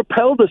 and it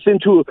propelled us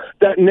into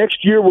that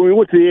next year when we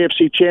went to the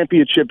AFC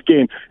Championship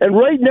game. And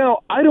right now,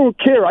 I don't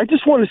care. I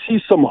just want to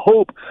see some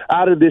hope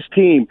out of this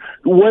team.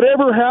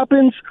 Whatever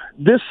happens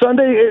this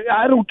Sunday,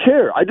 I don't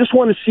care. I just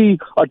want to see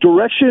a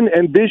direction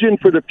and vision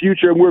for the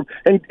future.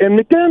 And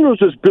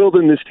McDaniels is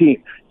building this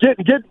team.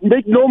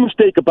 Make no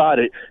mistake about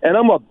it. And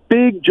I'm a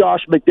big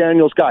Josh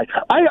McDaniels guy.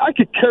 I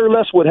could care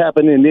less what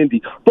happened in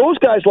Indy. Those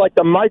guys like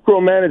to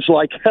micromanage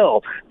like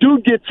hell.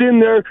 Dude gets in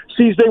there,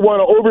 sees they want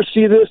to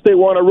oversee this, they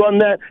want to run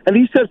that, and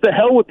he says the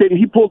hell with it, and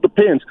he pulled the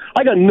pins.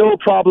 I got no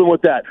problem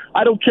with that.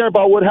 I don't care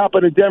about what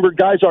happened in Denver.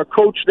 Guy's our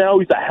coach now.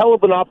 He's a hell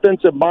of an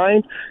offensive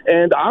mind,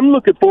 and I'm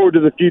looking forward to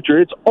the future.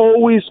 It's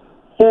always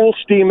full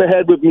steam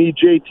ahead with me,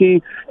 JT,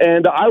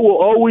 and I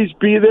will always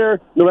be there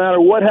no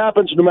matter what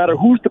happens, no matter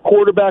who's the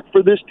quarterback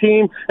for this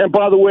team. And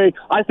by the way,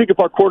 I think if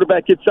our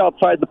quarterback gets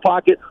outside the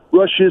pocket,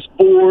 rushes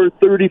for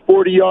 30,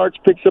 40 yards,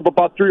 picks up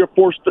about three or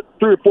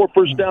four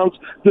first downs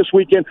this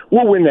weekend,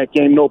 we'll win that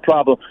game, no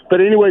problem. But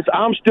anyways,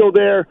 I'm still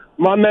there.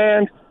 My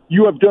man,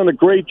 you have done a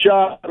great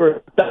job.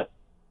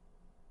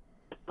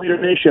 Raider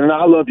Nation, and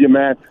I love you,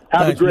 man.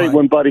 Have a great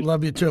one, buddy.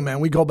 Love you too, man.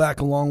 We go back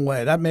a long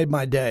way. That made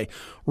my day.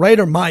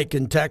 Raider Mike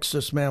in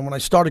Texas, man, when I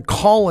started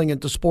calling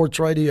into sports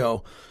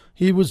radio,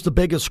 he was the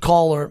biggest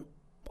caller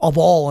of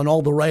all and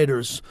all the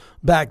Raiders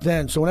back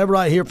then. So whenever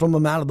I hear from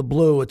him out of the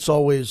blue, it's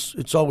always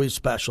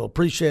special.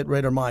 Appreciate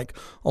Raider Mike,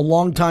 a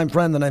longtime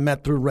friend that I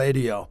met through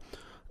radio.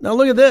 Now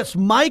look at this.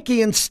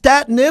 Mikey in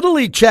Staten,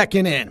 Italy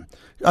checking in.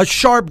 A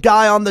sharp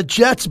guy on the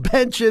Jets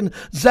benching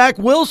Zach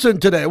Wilson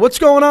today. What's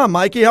going on,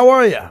 Mikey? How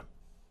are you?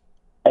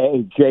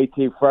 Hey,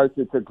 JT, first,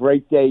 it's a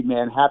great day,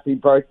 man. Happy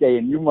birthday,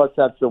 and you must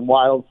have some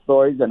wild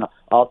stories, and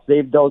I'll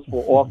save those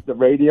for off the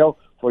radio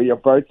for your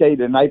birthday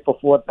the night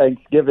before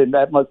Thanksgiving.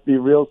 That must be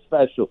real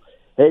special.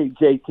 Hey,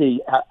 JT,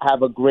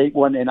 have a great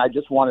one, and I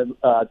just want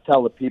to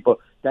tell the people,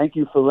 thank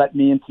you for letting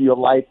me into your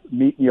life,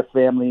 meeting your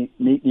family,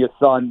 meeting your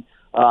son.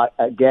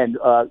 Again,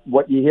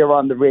 what you hear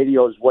on the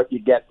radio is what you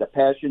get. The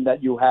passion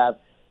that you have,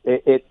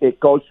 it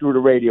goes through the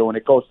radio, and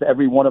it goes to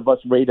every one of us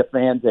Raider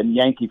fans and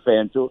Yankee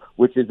fans,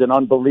 which is an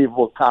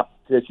unbelievable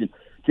competition.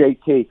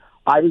 JT,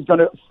 I was going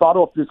to start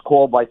off this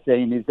call by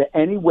saying, is there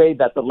any way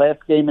that the last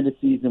game of the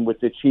season with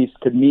the Chiefs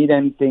could mean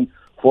anything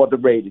for the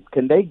Raiders?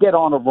 Can they get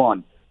on a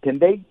run? Can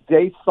they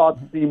start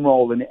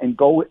steamrolling and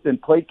go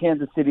and play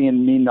Kansas City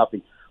and mean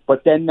nothing?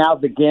 But then now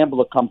the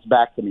gambler comes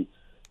back to me.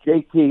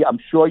 JT, I'm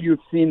sure you've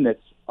seen this.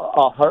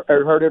 I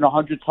heard it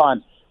 100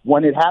 times.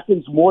 When it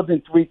happens more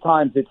than 3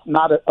 times, it's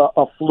not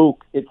a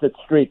fluke. It's a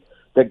streak.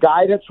 The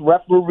guy that's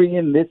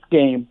refereeing this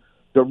game,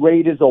 the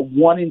Raiders are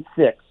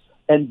 1-6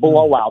 and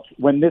blowouts.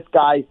 When this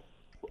guy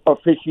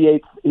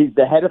officiates, he's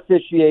the head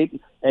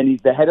officiate, and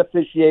he's the head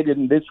officiated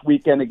in this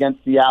weekend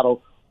against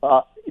Seattle.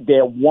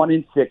 They're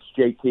 1-6,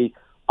 JT.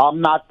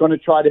 I'm not going to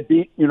try to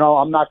beat.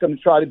 I'm not going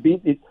to try to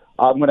beat it.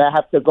 I'm going to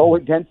have to go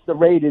against the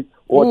Raiders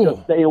or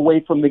just stay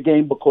away from the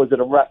game because of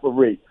the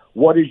referee.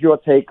 What is your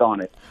take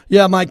on it?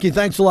 Yeah, Mikey,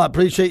 thanks a lot.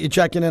 Appreciate you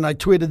checking in. I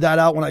tweeted that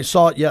out when I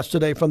saw it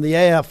yesterday from the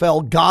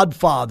AFL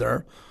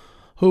Godfather,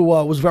 who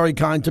was very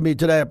kind to me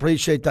today. I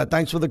appreciate that.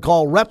 Thanks for the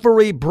call.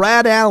 Referee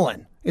Brad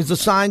Allen is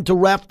assigned to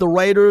ref the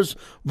Raiders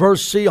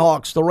versus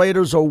Seahawks. The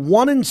Raiders are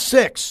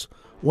 1-6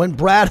 when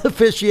Brad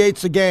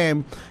officiates the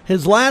game.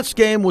 His last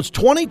game was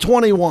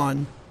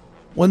 2021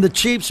 when the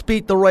Chiefs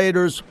beat the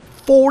Raiders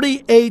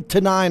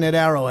 48-9 at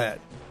Arrowhead.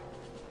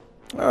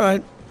 All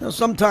right.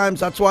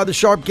 Sometimes that's why the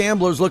sharp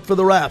gamblers look for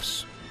the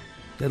refs.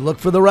 They look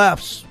for the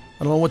refs.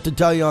 I don't know what to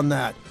tell you on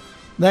that.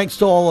 Thanks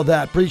to all of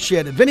that.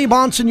 Appreciate it. Vinny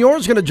Bonsignore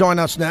is going to join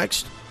us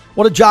next.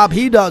 What a job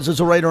he does as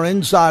a Raider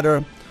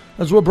insider.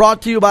 As we're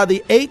brought to you by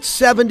the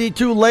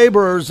 872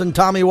 Laborers and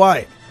Tommy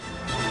White.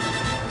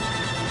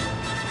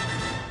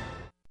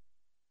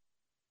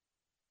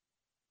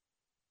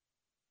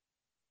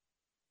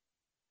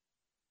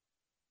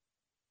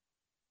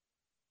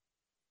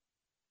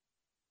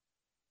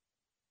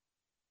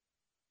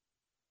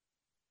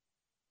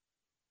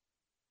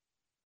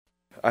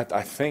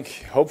 I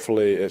think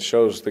hopefully it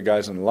shows the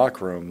guys in the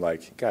locker room,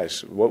 like,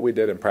 guys, what we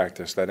did in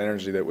practice, that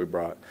energy that we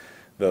brought,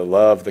 the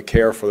love, the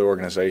care for the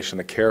organization,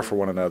 the care for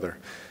one another.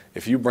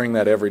 If you bring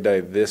that every day,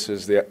 this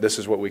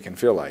is what we can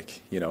feel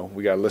like. We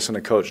got to listen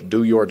to coach,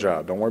 do your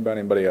job, don't worry about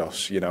anybody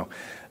else.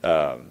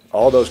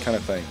 All those kind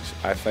of things.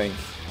 I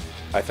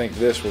think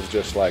this was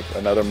just like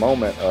another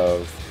moment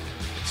of,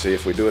 see,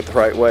 if we do it the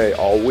right way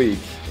all week,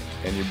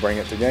 and you bring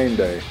it to game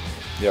day,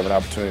 you have an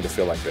opportunity to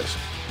feel like this.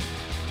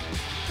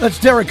 That's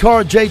Derek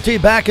Carr,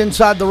 JT, back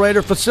inside the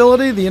Raider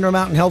facility, the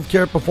Intermountain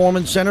Healthcare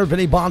Performance Center.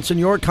 Vinny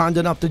Bonsignore, kind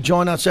enough to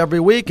join us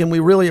every week, and we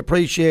really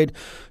appreciate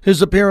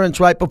his appearance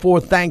right before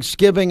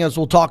Thanksgiving, as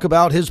we'll talk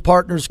about his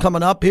partners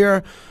coming up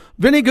here.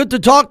 Vinny, good to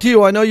talk to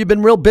you. I know you've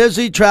been real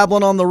busy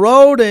traveling on the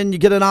road, and you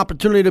get an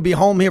opportunity to be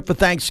home here for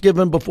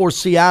Thanksgiving before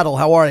Seattle.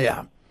 How are you?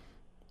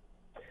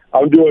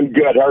 I'm doing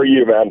good. How are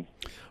you, man?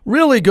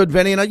 Really good,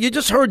 Vinny. And you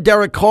just heard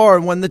Derek Carr.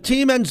 When the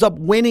team ends up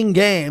winning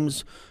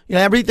games,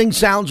 everything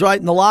sounds right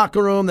in the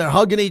locker room. They're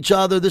hugging each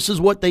other. This is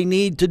what they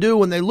need to do.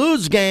 When they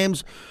lose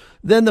games,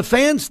 then the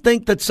fans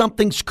think that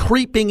something's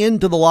creeping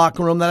into the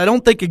locker room that I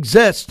don't think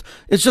exists.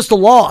 It's just a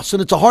loss,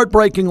 and it's a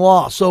heartbreaking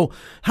loss. So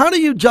how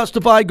do you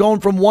justify going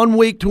from one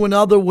week to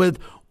another with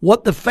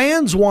what the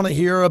fans want to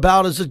hear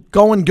about? Is it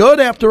going good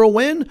after a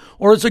win,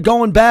 or is it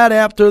going bad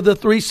after the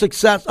three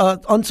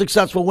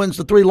unsuccessful wins,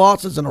 the 3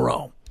 losses in a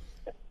row?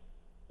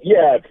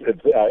 Yeah,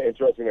 it's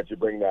interesting that you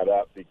bring that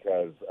up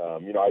because,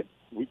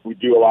 we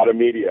do a lot of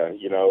media,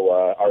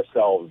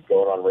 ourselves,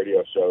 going on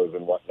radio shows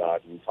and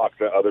whatnot, and talk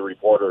to other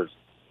reporters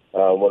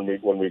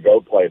when we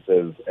go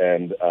places.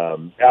 And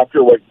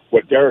after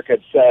what Derek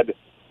had said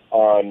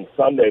on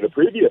Sunday, the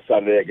previous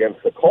Sunday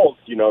against the Colts,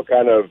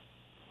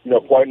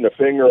 pointing the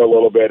finger a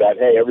little bit at,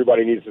 hey,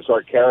 everybody needs to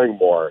start caring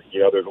more.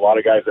 There's a lot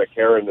of guys that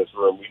care in this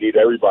room. We need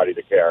everybody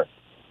to care.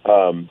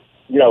 And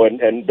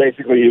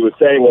basically he was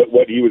saying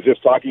what he was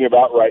just talking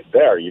about right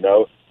there,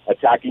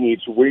 attacking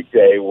each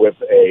weekday with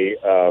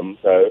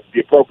the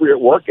appropriate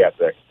work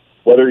ethic,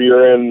 whether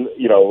you're in,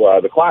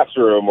 the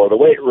classroom or the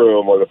weight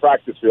room or the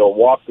practice field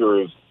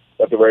walkthroughs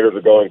that the Raiders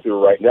are going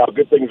through right now.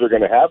 Good things are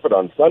going to happen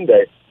on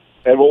Sunday.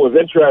 And what was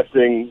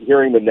interesting,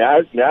 hearing the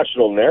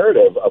national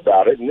narrative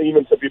about it, and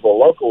even some people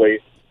locally,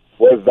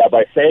 was that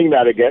by saying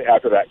that again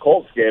after that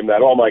Colts game,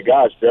 that, oh my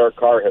gosh, Derek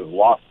Carr has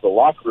lost the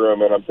locker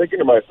room. And I'm thinking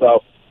to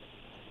myself,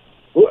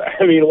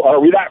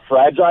 are we that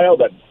fragile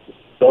that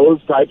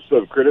those types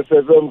of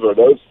criticisms or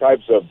that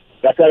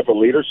type of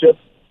leadership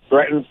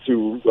threatens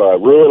to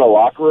ruin a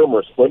locker room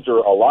or splinter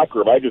a locker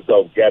room? I just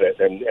don't get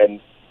it.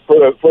 And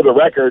for the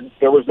record,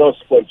 there was no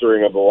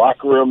splintering of the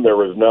locker room. There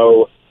was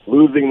no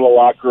losing the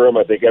locker room.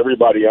 I think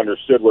everybody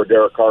understood where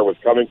Derek Carr was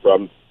coming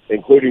from,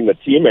 including the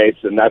teammates,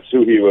 and that's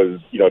who he was,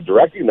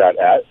 directing that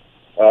at,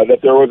 that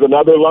there was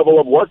another level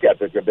of work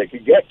ethic that they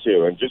could get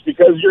to. And just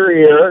because you're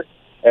here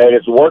and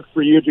it's worked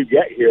for you to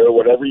get here,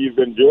 whatever you've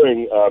been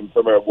doing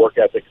from a work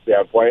ethic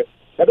standpoint,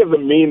 that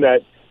doesn't mean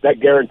that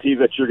guarantees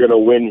that you're going to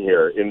win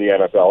here in the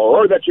NFL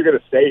or that you're going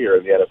to stay here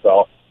in the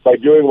NFL by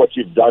doing what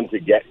you've done to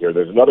get here.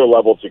 There's another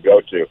level to go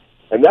to.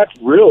 And that's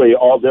really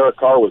all Derek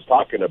Carr was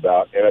talking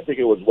about. And I think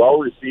it was well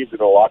received in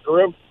the locker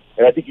room.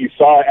 And I think you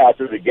saw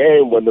after the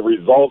game when the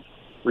results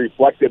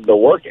reflected the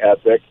work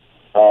ethic,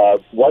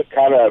 what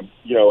kind of,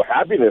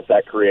 happiness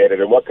that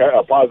created and what kind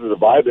of positive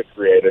vibe it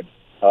created.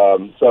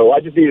 So I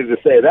just needed to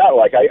say that.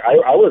 Like,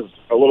 I was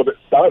a little bit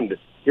stunned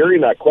hearing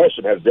that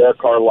question. Has Derek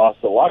Carr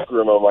lost the locker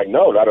room? I'm like,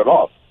 no, not at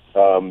all.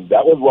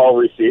 That was well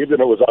received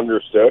and it was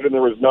understood. And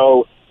there was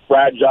no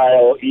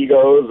fragile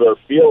egos or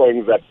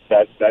feelings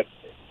that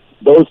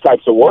those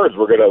types of words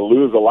were going to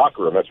lose the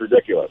locker room. That's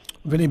ridiculous.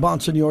 Vinny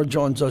Bonsignore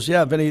joins us.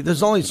 Yeah, Vinny,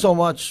 there's only so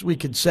much we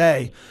could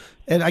say.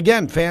 And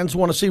again, fans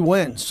want to see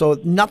wins. So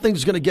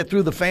nothing's going to get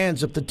through the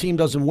fans if the team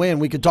doesn't win.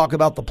 We could talk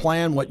about the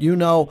plan, what you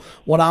know,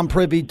 what I'm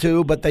privy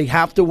to, but they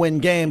have to win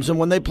games. And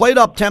when they played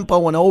up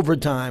tempo in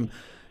overtime,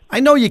 I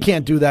know you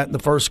can't do that in the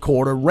first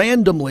quarter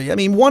randomly. I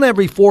mean, one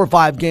every 4 or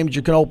 5 games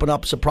you can open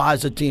up,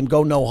 surprise a team,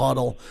 go no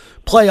huddle,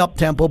 play up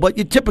tempo, but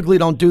you typically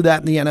don't do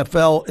that in the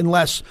NFL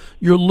unless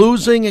you're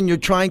losing and you're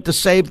trying to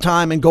save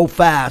time and go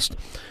fast.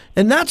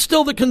 And that's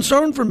still the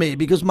concern for me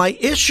because my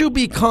issue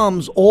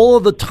becomes all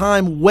of the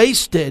time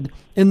wasted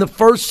in the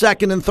first,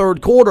 second, and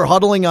third quarter,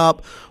 huddling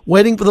up,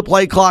 waiting for the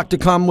play clock to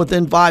come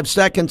within 5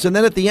 seconds. And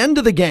then at the end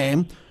of the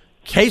game,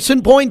 case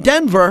in point,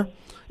 Denver,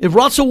 if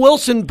Russell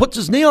Wilson puts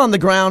his knee on the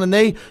ground and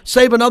they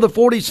save another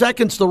 40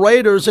 seconds, the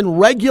Raiders in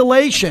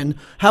regulation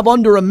have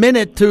under a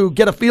minute to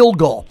get a field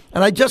goal.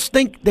 And I just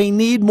think they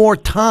need more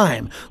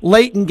time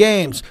late in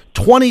games,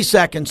 20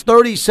 seconds,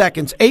 30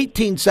 seconds,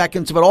 18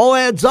 seconds. If it all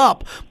adds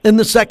up in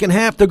the second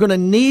half, they're going to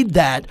need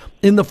that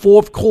in the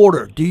fourth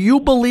quarter. Do you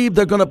believe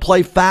they're going to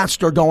play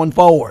faster going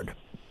forward?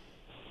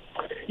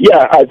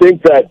 Yeah, I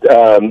think that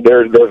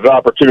there's an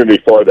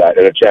opportunity for that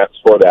and a chance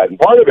for that. And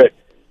part of it,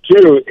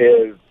 too,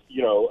 is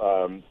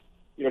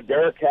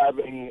Derek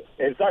having,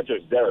 and it's not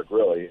just Derek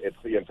really, it's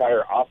the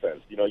entire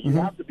offense. You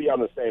have to be on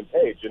the same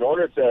page. In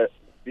order to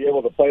be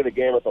able to play the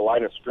game at the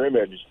line of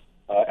scrimmage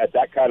at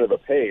that kind of a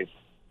pace,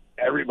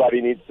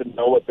 everybody needs to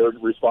know what their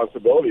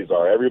responsibilities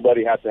are.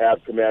 Everybody has to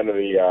have command of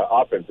the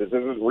offense. This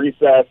isn't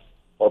recess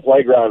or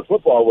playground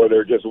football where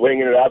they're just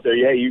winging it out there.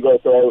 Yeah, you go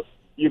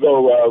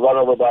run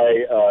over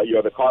by,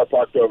 the car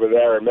parked over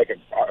there and make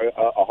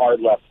a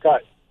hard left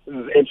cut. This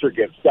is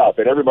intricate stuff,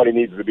 and everybody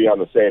needs to be on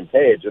the same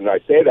page. And I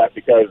say that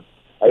because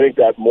I think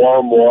that more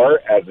and more,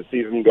 as the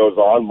season goes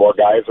on, more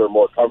guys are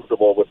more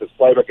comfortable with this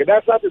playbook. And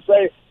that's not to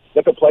say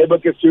that the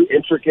playbook is too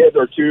intricate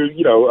or too,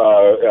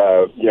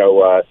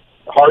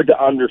 hard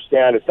to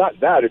understand. It's not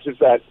that. It's just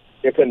that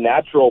it's a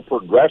natural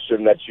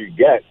progression that you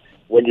get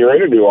when you're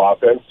in a new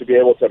offense to be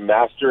able to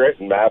master it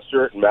and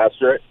master it and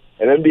master it,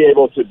 and then be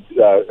able to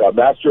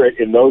master it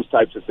in those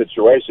types of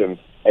situations,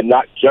 and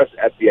not just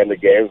at the end of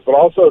games, but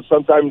also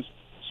sometimes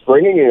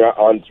springing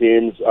on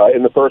teams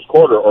in the first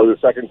quarter or the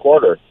second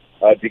quarter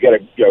to get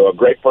a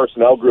great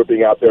personnel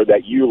grouping out there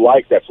that you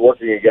like, that's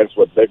working against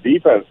what the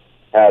defense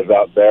has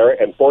out there,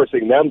 and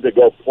forcing them to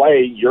go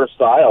play your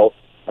style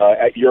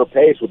at your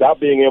pace without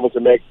being able to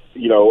make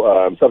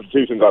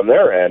substitutions on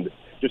their end.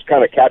 just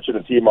kind of catching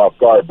the team off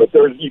guard. But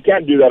you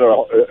can't do that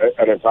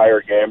an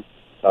entire game.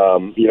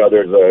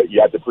 You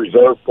have to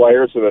preserve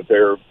players so that they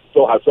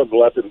still have something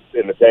left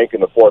in the tank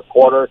in the fourth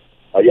quarter.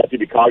 You have to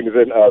be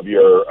cognizant of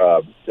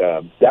your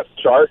depth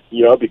chart,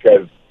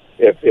 because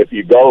if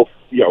you go,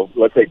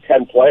 let's say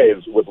 10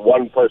 plays with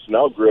one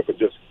personnel group and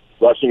just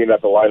rushing in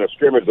at the line of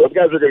scrimmage, those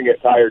guys are going to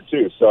get tired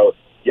too. So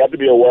you have to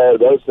be aware of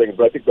those things.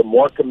 But I think the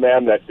more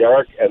command that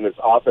Derek and this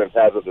offense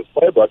has of this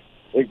playbook,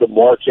 I think the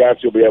more chance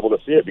you'll be able to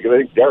see it, because I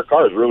think Derek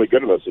Carr is really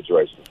good in those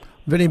situations.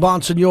 Vinny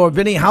Bonsignore.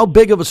 Vinny, how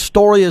big of a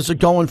story is it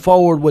going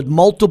forward with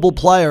multiple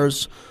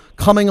players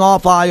coming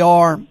off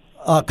IR,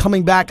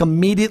 coming back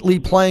immediately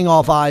playing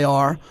off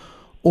IR,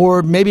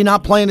 or maybe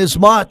not playing as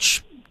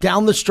much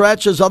down the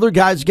stretch as other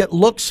guys get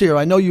looks here?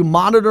 I know you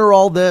monitor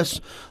all this,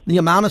 the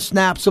amount of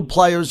snaps of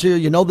players here.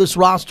 You know this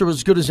roster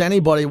as good as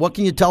anybody. What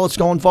can you tell us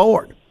going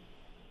forward?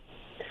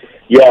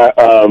 Yeah,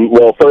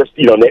 well, first,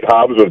 Nate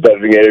Hobbs was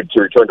designated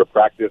to return to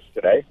practice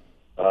today.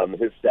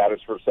 His status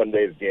for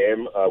Sunday's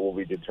game will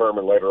be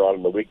determined later on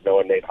in the week,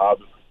 knowing Nate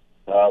Hobbs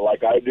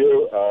like I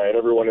do, and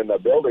everyone in the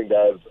building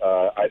does.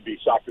 I'd be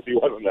shocked if he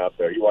wasn't out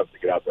there. He wants to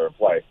get out there and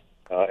play,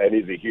 and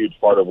he's a huge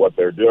part of what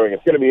they're doing.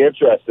 It's going to be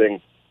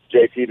interesting,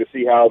 JT, to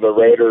see how the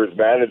Raiders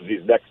manage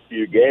these next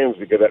few games,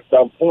 because at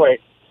some point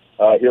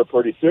here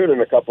pretty soon,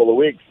 in a couple of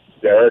weeks,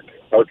 Hunter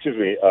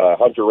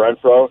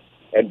Renfrow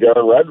and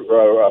Darren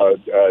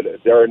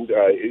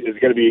is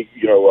going to be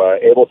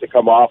able to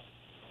come off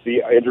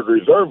the injured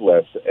reserve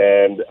list,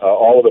 and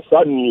all of a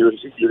sudden you're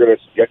going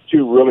to get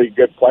two really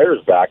good players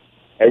back.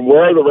 And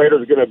where are the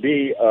Raiders going to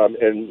be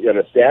in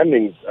a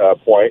standings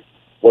point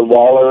when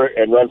Waller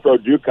and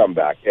Renfrow do come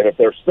back? And if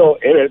they're still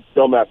in it,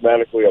 still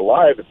mathematically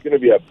alive, it's going to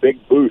be a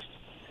big boost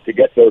to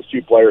get those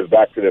two players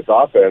back to this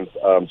offense.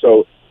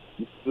 So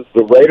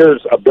the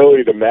Raiders'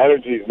 ability to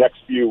manage these next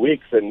few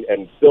weeks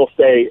and still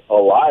stay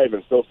alive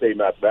and still stay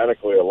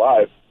mathematically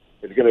alive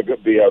is going to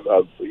be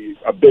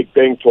a big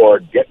thing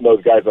toward getting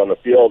those guys on the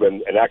field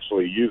and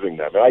actually using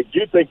them. And I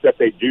do think that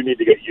they do need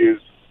to get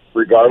used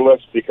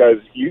regardless, because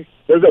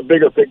there's a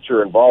bigger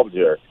picture involved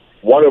here,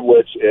 one of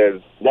which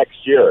is next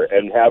year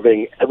and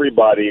having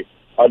everybody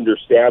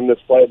understand this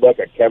playbook,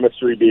 a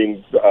chemistry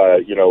being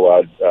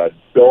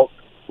built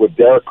with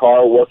Derek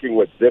Carr working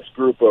with this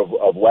group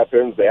of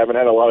weapons. They haven't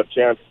had a lot of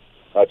chance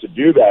to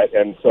do that,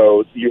 and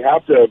so you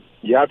have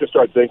to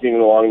start thinking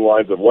along the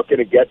lines of what can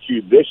it get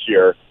you this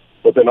year,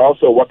 but then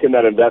also what can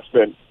that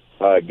investment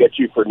get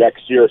you for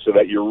next year, so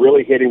that you're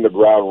really hitting the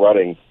ground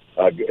running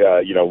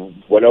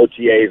when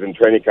OTAs and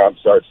training camp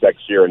starts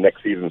next year and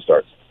next season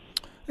starts.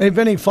 Hey,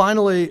 Vinny,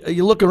 finally,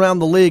 you look around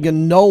the league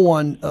and no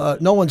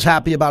one's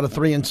happy about a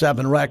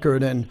 3-7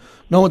 record, and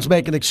no one's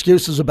making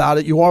excuses about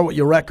it. You are what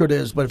your record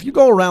is. But if you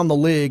go around the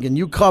league and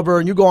you cover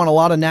and you go on a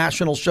lot of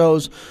national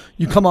shows,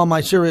 you come on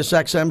my Sirius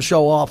XM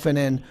show often,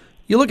 and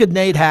you look at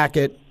Nate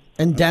Hackett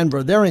and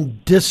Denver, they're in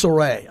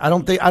disarray. I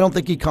don't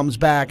think he comes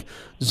back.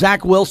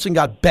 Zach Wilson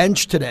got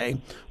benched today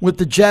with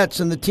the Jets,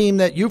 and the team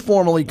that you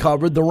formerly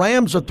covered, the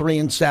Rams, are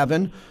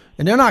 3-7,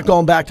 and they're not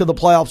going back to the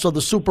playoffs or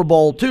the Super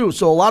Bowl too.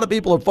 So a lot of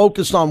people are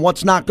focused on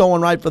what's not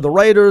going right for the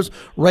Raiders.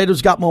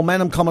 Raiders got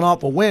momentum coming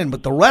off a win,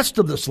 but the rest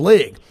of this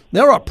league,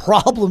 there are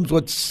problems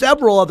with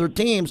several other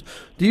teams.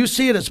 Do you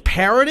see it as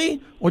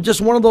parity or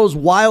just one of those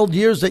wild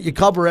years that you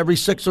cover every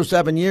 6 or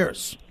 7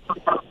 years?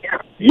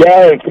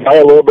 Yeah, it's probably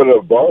a little bit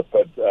of both,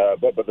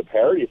 but the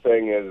parity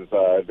thing is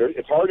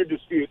it's hard to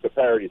dispute the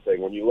parity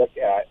thing when you look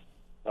at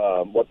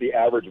what the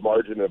average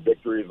margin of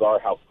victories are,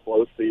 how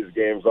close these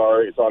games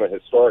are. It's on a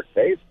historic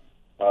pace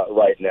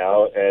right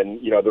now, and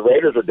the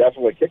Raiders are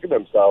definitely kicking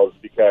themselves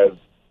because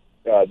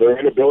their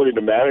inability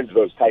to manage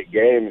those tight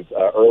games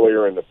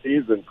earlier in the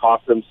season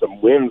cost them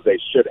some wins they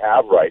should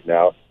have right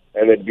now,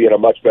 and they'd be in a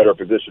much better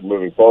position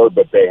moving forward.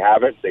 But they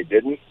haven't. They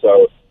didn't.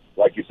 So,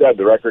 like you said,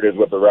 the record is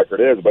what the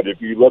record is. But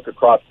if you look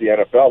across the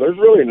NFL, there's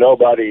really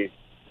nobody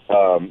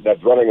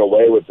that's running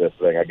away with this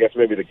thing. I guess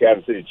maybe the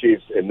Kansas City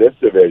Chiefs in this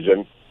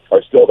division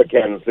are still the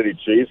Kansas City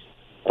Chiefs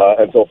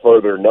until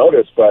further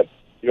notice. But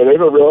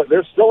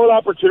there's still an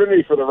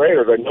opportunity for the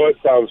Raiders. I know it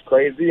sounds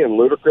crazy and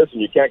ludicrous,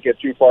 and you can't get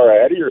too far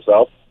ahead of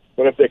yourself.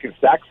 But if they can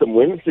stack some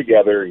wins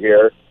together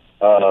here,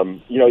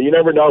 you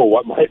never know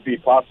what might be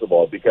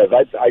possible. Because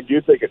I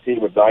do think a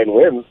team with 9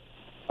 wins,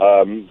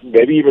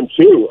 maybe even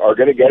 2, are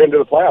going to get into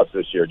the playoffs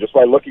this year, just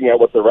by looking at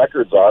what the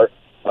records are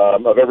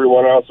of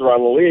everyone else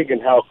around the league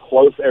and how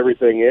close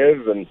everything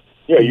is. And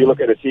you look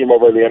at a team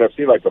over in the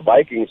NFC like the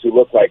Vikings, who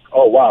look like,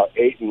 oh wow,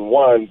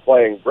 8-1,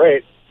 playing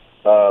great,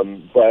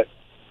 but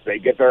they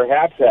get their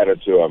hats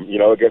handed to them,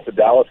 against the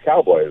Dallas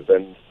Cowboys.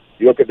 And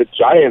you look at the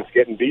Giants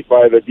getting beat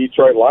by the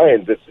Detroit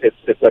Lions.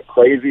 It's a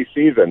crazy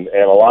season,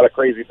 and a lot of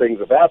crazy things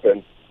have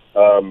happened.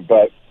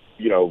 But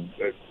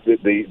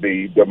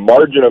the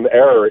margin of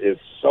error is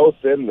so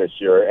thin this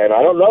year, and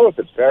I don't know if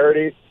it's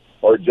parity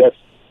or just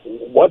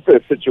what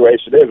the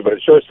situation is, but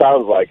it sure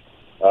sounds like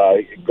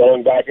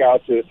going back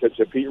out to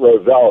Pete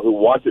Rozelle, who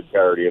wanted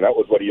parity, and that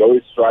was what he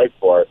always strived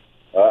for.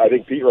 I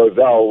think Pete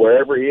Rozelle,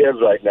 wherever he is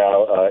right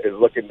now, is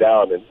looking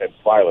down and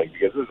smiling,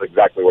 because this is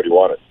exactly what he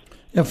wanted.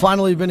 And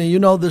finally, Vinny, you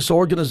know this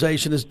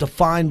organization is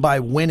defined by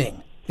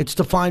winning. It's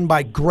defined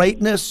by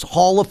greatness,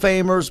 Hall of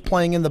Famers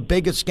playing in the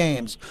biggest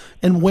games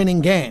and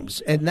winning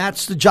games. And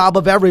that's the job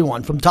of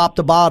everyone from top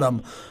to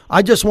bottom.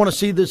 I just want to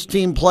see this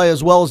team play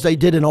as well as they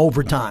did in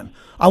overtime.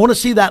 I want to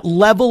see that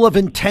level of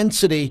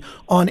intensity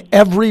on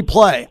every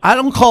play. I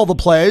don't call the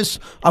plays.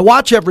 I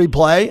watch every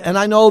play, and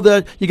I know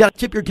that you got to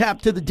tip your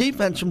cap to the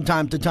defense from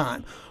time to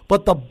time.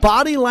 But the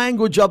body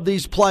language of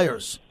these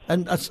players,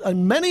 and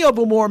many of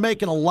them who are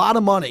making a lot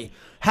of money,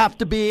 have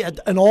to be at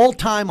an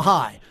all-time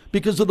high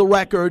because of the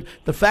record,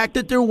 the fact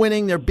that they're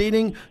winning, they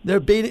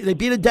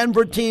beat a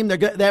Denver team, they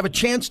have a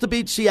chance to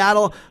beat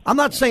Seattle. I'm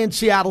not saying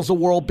Seattle's a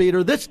world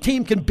beater. This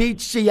team can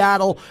beat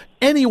Seattle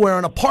anywhere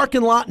in a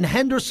parking lot in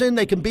Henderson.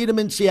 They can beat them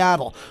in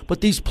Seattle.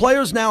 But these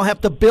players now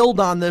have to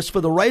build on this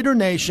for the Raider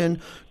Nation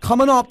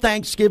coming off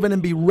Thanksgiving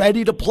and be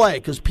ready to play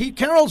because Pete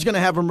Carroll's going to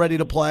have them ready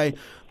to play.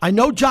 I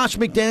know Josh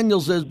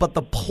McDaniels is, but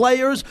the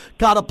players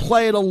got to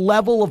play at a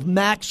level of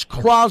Max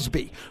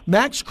Crosby.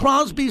 Max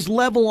Crosby's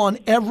level on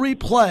every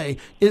play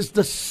is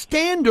the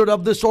standard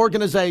of this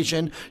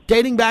organization,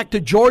 dating back to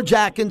George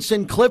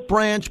Atkinson, Cliff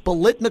Branch,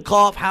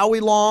 Biletnikoff,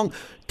 Howie Long,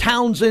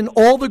 Townsend,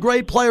 all the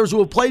great players who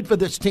have played for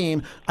this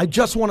team. I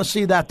just want to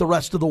see that the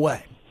rest of the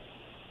way.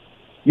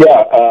 Yeah,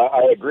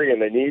 I agree,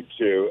 and they need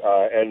to,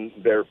 and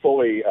they're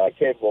fully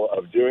capable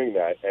of doing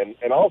that.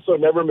 And also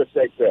never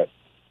mistake this.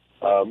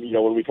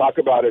 When we talk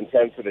about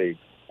intensity,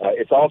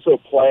 it's also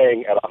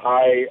playing at a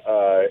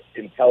high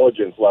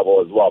intelligence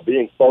level as well,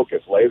 being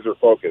focused, laser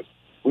focused.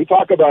 We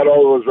talk about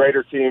all those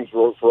Raider teams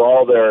for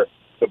all the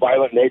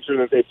violent nature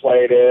that they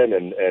played in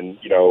and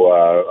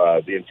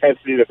the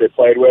intensity that they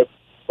played with,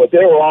 but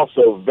they were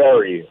also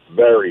very,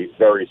 very,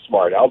 very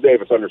smart. Al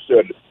Davis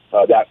understood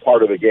that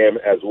part of the game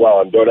as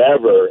well. And don't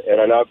ever, and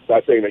I'm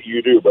not saying that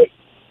you do, but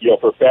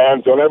for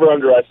fans, don't ever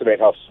underestimate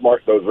how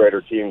smart those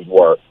Raider teams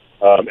were.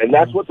 And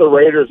that's what the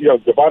Raiders,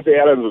 Devontae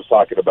Adams was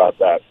talking about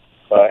that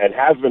and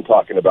has been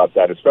talking about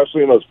that,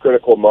 especially in those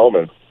critical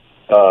moments.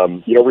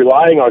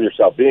 Relying on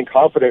yourself, being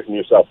confident in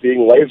yourself,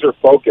 being laser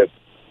focused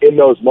in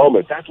those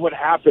moments. That's what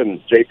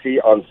happened,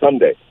 JT, on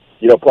Sunday.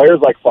 Players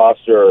like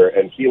Foster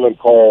and Keelan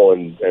Cole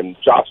and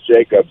Josh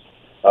Jacobs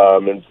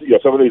and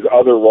some of these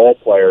other role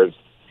players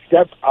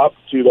stepped up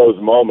to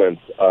those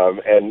moments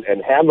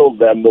and handled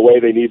them the way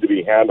they need to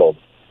be handled.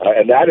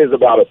 And that is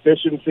about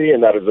efficiency,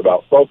 and that is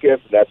about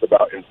focus, and that's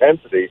about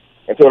intensity.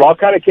 And so it all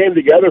kind of came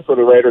together for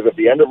the Raiders at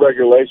the end of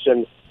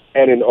regulation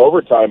and in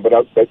overtime. But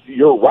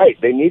you're right.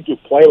 They need to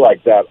play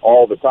like that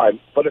all the time,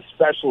 but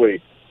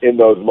especially in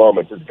those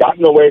moments. It's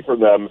gotten away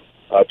from them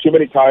too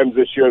many times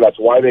this year. That's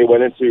why they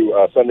went into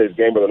Sunday's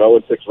game with an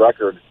 0-6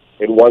 record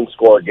in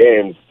one-score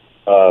games.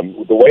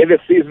 The way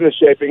this season is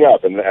shaping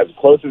up, and as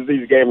close as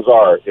these games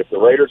are, if the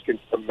Raiders can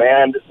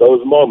command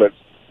those moments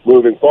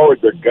moving forward,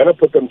 they're going to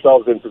put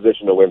themselves in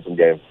position to win some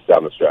games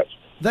down the stretch.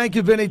 Thank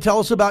you, Vinny. Tell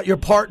us about your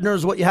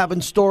partners, what you have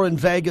in store in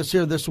Vegas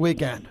here this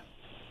weekend.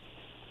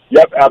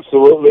 Yep,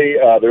 absolutely.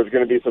 There's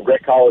going to be some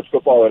great college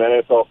football and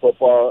NFL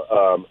football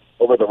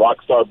over at the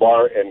Rockstar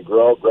Bar and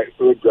Grill. Great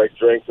food, great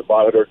drinks, the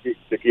Botador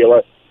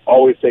Tequila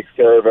always takes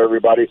care of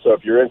everybody. So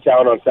if you're in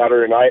town on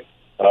Saturday night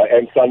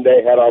and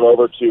Sunday, head on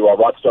over to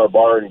Rockstar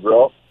Bar and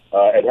Grill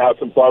and have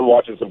some fun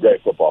watching some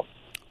great football.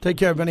 Take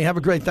care, Vinny. Have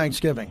a great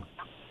Thanksgiving.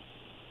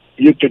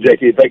 You too,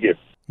 JT. Thank you.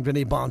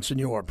 Vinny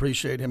Bonsignor.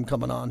 Appreciate him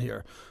coming on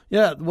here.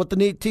 Yeah, what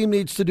the team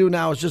needs to do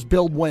now is just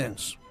build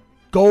wins.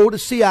 Go to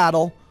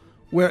Seattle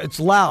where it's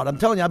loud. I'm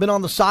telling you, I've been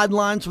on the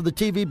sidelines for the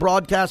TV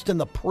broadcast in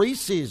the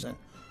preseason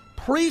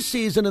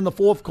in the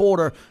fourth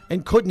quarter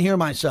and couldn't hear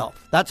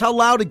myself. That's how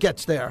loud it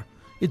gets there.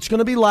 It's going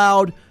to be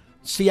loud.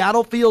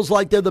 Seattle feels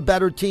like they're the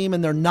better team,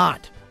 and they're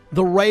not.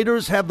 The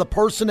Raiders have the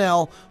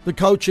personnel, the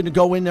coaching to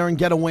go in there and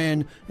get a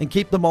win and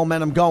keep the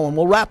momentum going.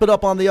 We'll wrap it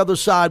up on the other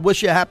side.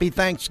 Wish you a happy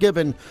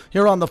Thanksgiving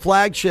here on the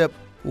flagship,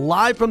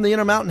 live from the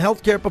Intermountain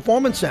Healthcare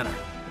Performance Center.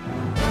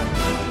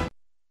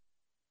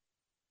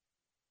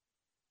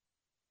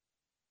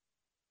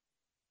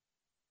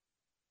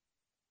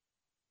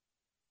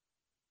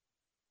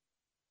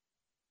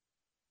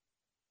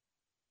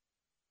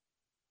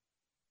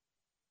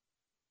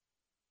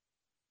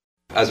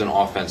 As an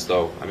offense,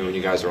 though, I mean, when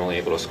you guys are only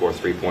able to score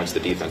 3 points, the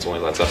defense only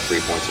lets up 3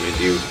 points. I mean,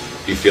 do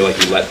you feel like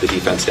you let the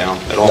defense down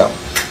at all?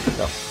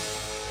 No.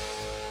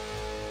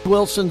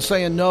 Wilson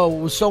saying no,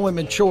 it was so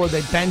immature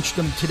they benched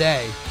him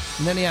today.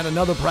 And then he had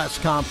another press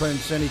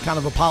conference, and he kind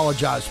of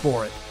apologized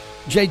for it.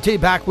 JT,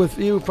 back with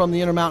you from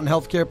the Intermountain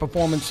Healthcare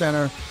Performance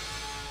Center.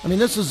 I mean,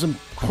 this is an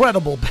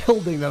incredible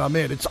building that I'm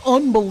in. It's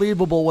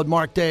unbelievable what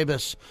Mark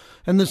Davis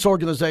and this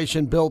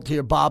organization built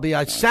here, Bobby.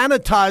 I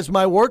sanitized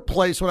my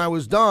workplace when I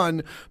was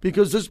done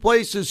because this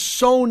place is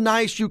so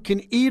nice. You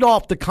can eat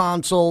off the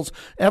consoles.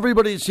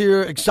 Everybody's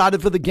here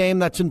excited for the game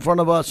that's in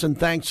front of us and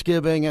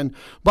Thanksgiving. And,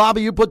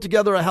 Bobby, you put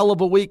together a hell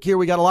of a week here.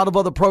 We got a lot of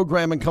other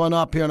programming coming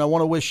up here, and I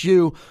want to wish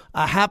you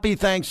a happy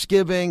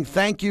Thanksgiving.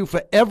 Thank you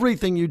for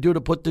everything you do to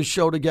put this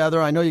show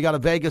together. I know you got a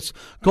Vegas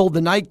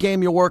Golden Knight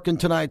game you're working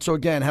tonight. So,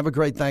 again, have a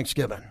great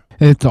Thanksgiving.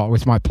 It's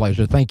always my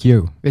pleasure. Thank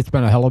you. It's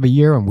been a hell of a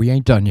year, and we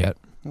ain't done yet.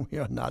 We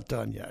are not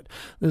done yet.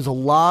 There's a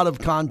lot of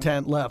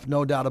content left,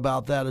 no doubt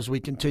about that, as we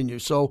continue.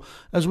 So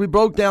as we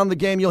broke down the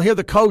game, you'll hear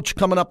the coach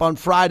coming up on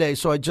Friday.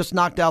 So I just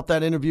knocked out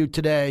that interview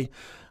today.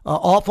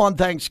 Off on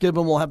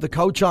Thanksgiving, we'll have the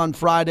coach on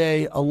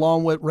Friday,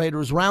 along with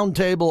Raiders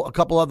Roundtable, a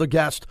couple other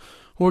guests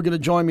who are going to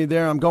join me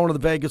there. I'm going to the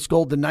Vegas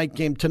Golden Knight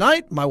game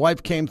tonight. My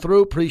wife came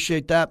through.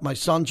 Appreciate that. My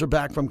sons are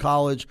back from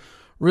college.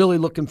 Really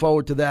looking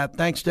forward to that.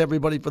 Thanks to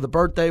everybody for the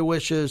birthday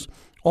wishes,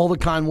 all the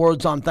kind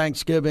words on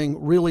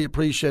Thanksgiving. Really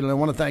appreciate it. I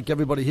want to thank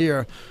everybody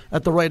here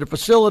at the Raider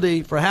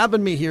facility for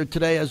having me here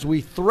today as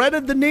we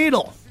threaded the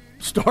needle.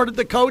 Started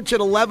the coach at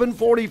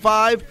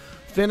 11:45,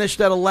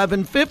 finished at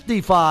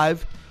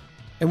 11:55.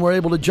 And we're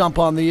able to jump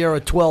on the air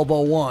at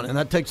 12:01. And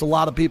that takes a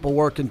lot of people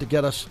working to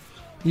get us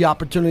the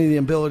opportunity, the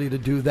ability to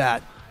do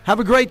that. Have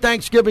a great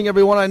Thanksgiving,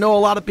 everyone. I know a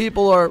lot of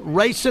people are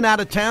racing out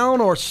of town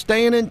or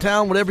staying in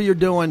town, whatever you're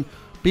doing.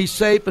 Be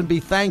safe and be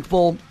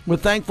thankful. We're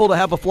thankful to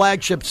have a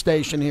flagship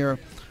station here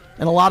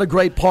and a lot of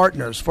great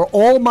partners. For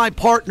all my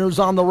partners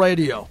on the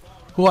radio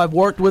who I've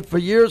worked with for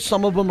years,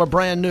 some of them are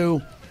brand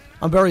new,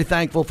 I'm very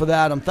thankful for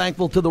that. I'm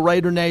thankful to the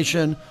Raider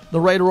Nation, the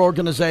Raider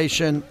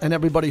organization, and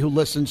everybody who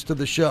listens to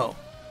the show.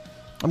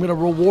 I'm going to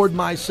reward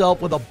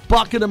myself with a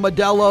bucket of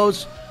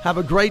Modelo's. Have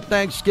a great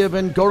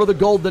Thanksgiving. Go to the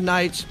Golden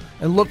Knights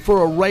and look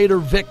for a Raider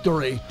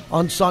victory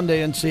on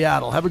Sunday in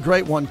Seattle. Have a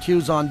great one.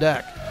 Q's on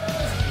deck.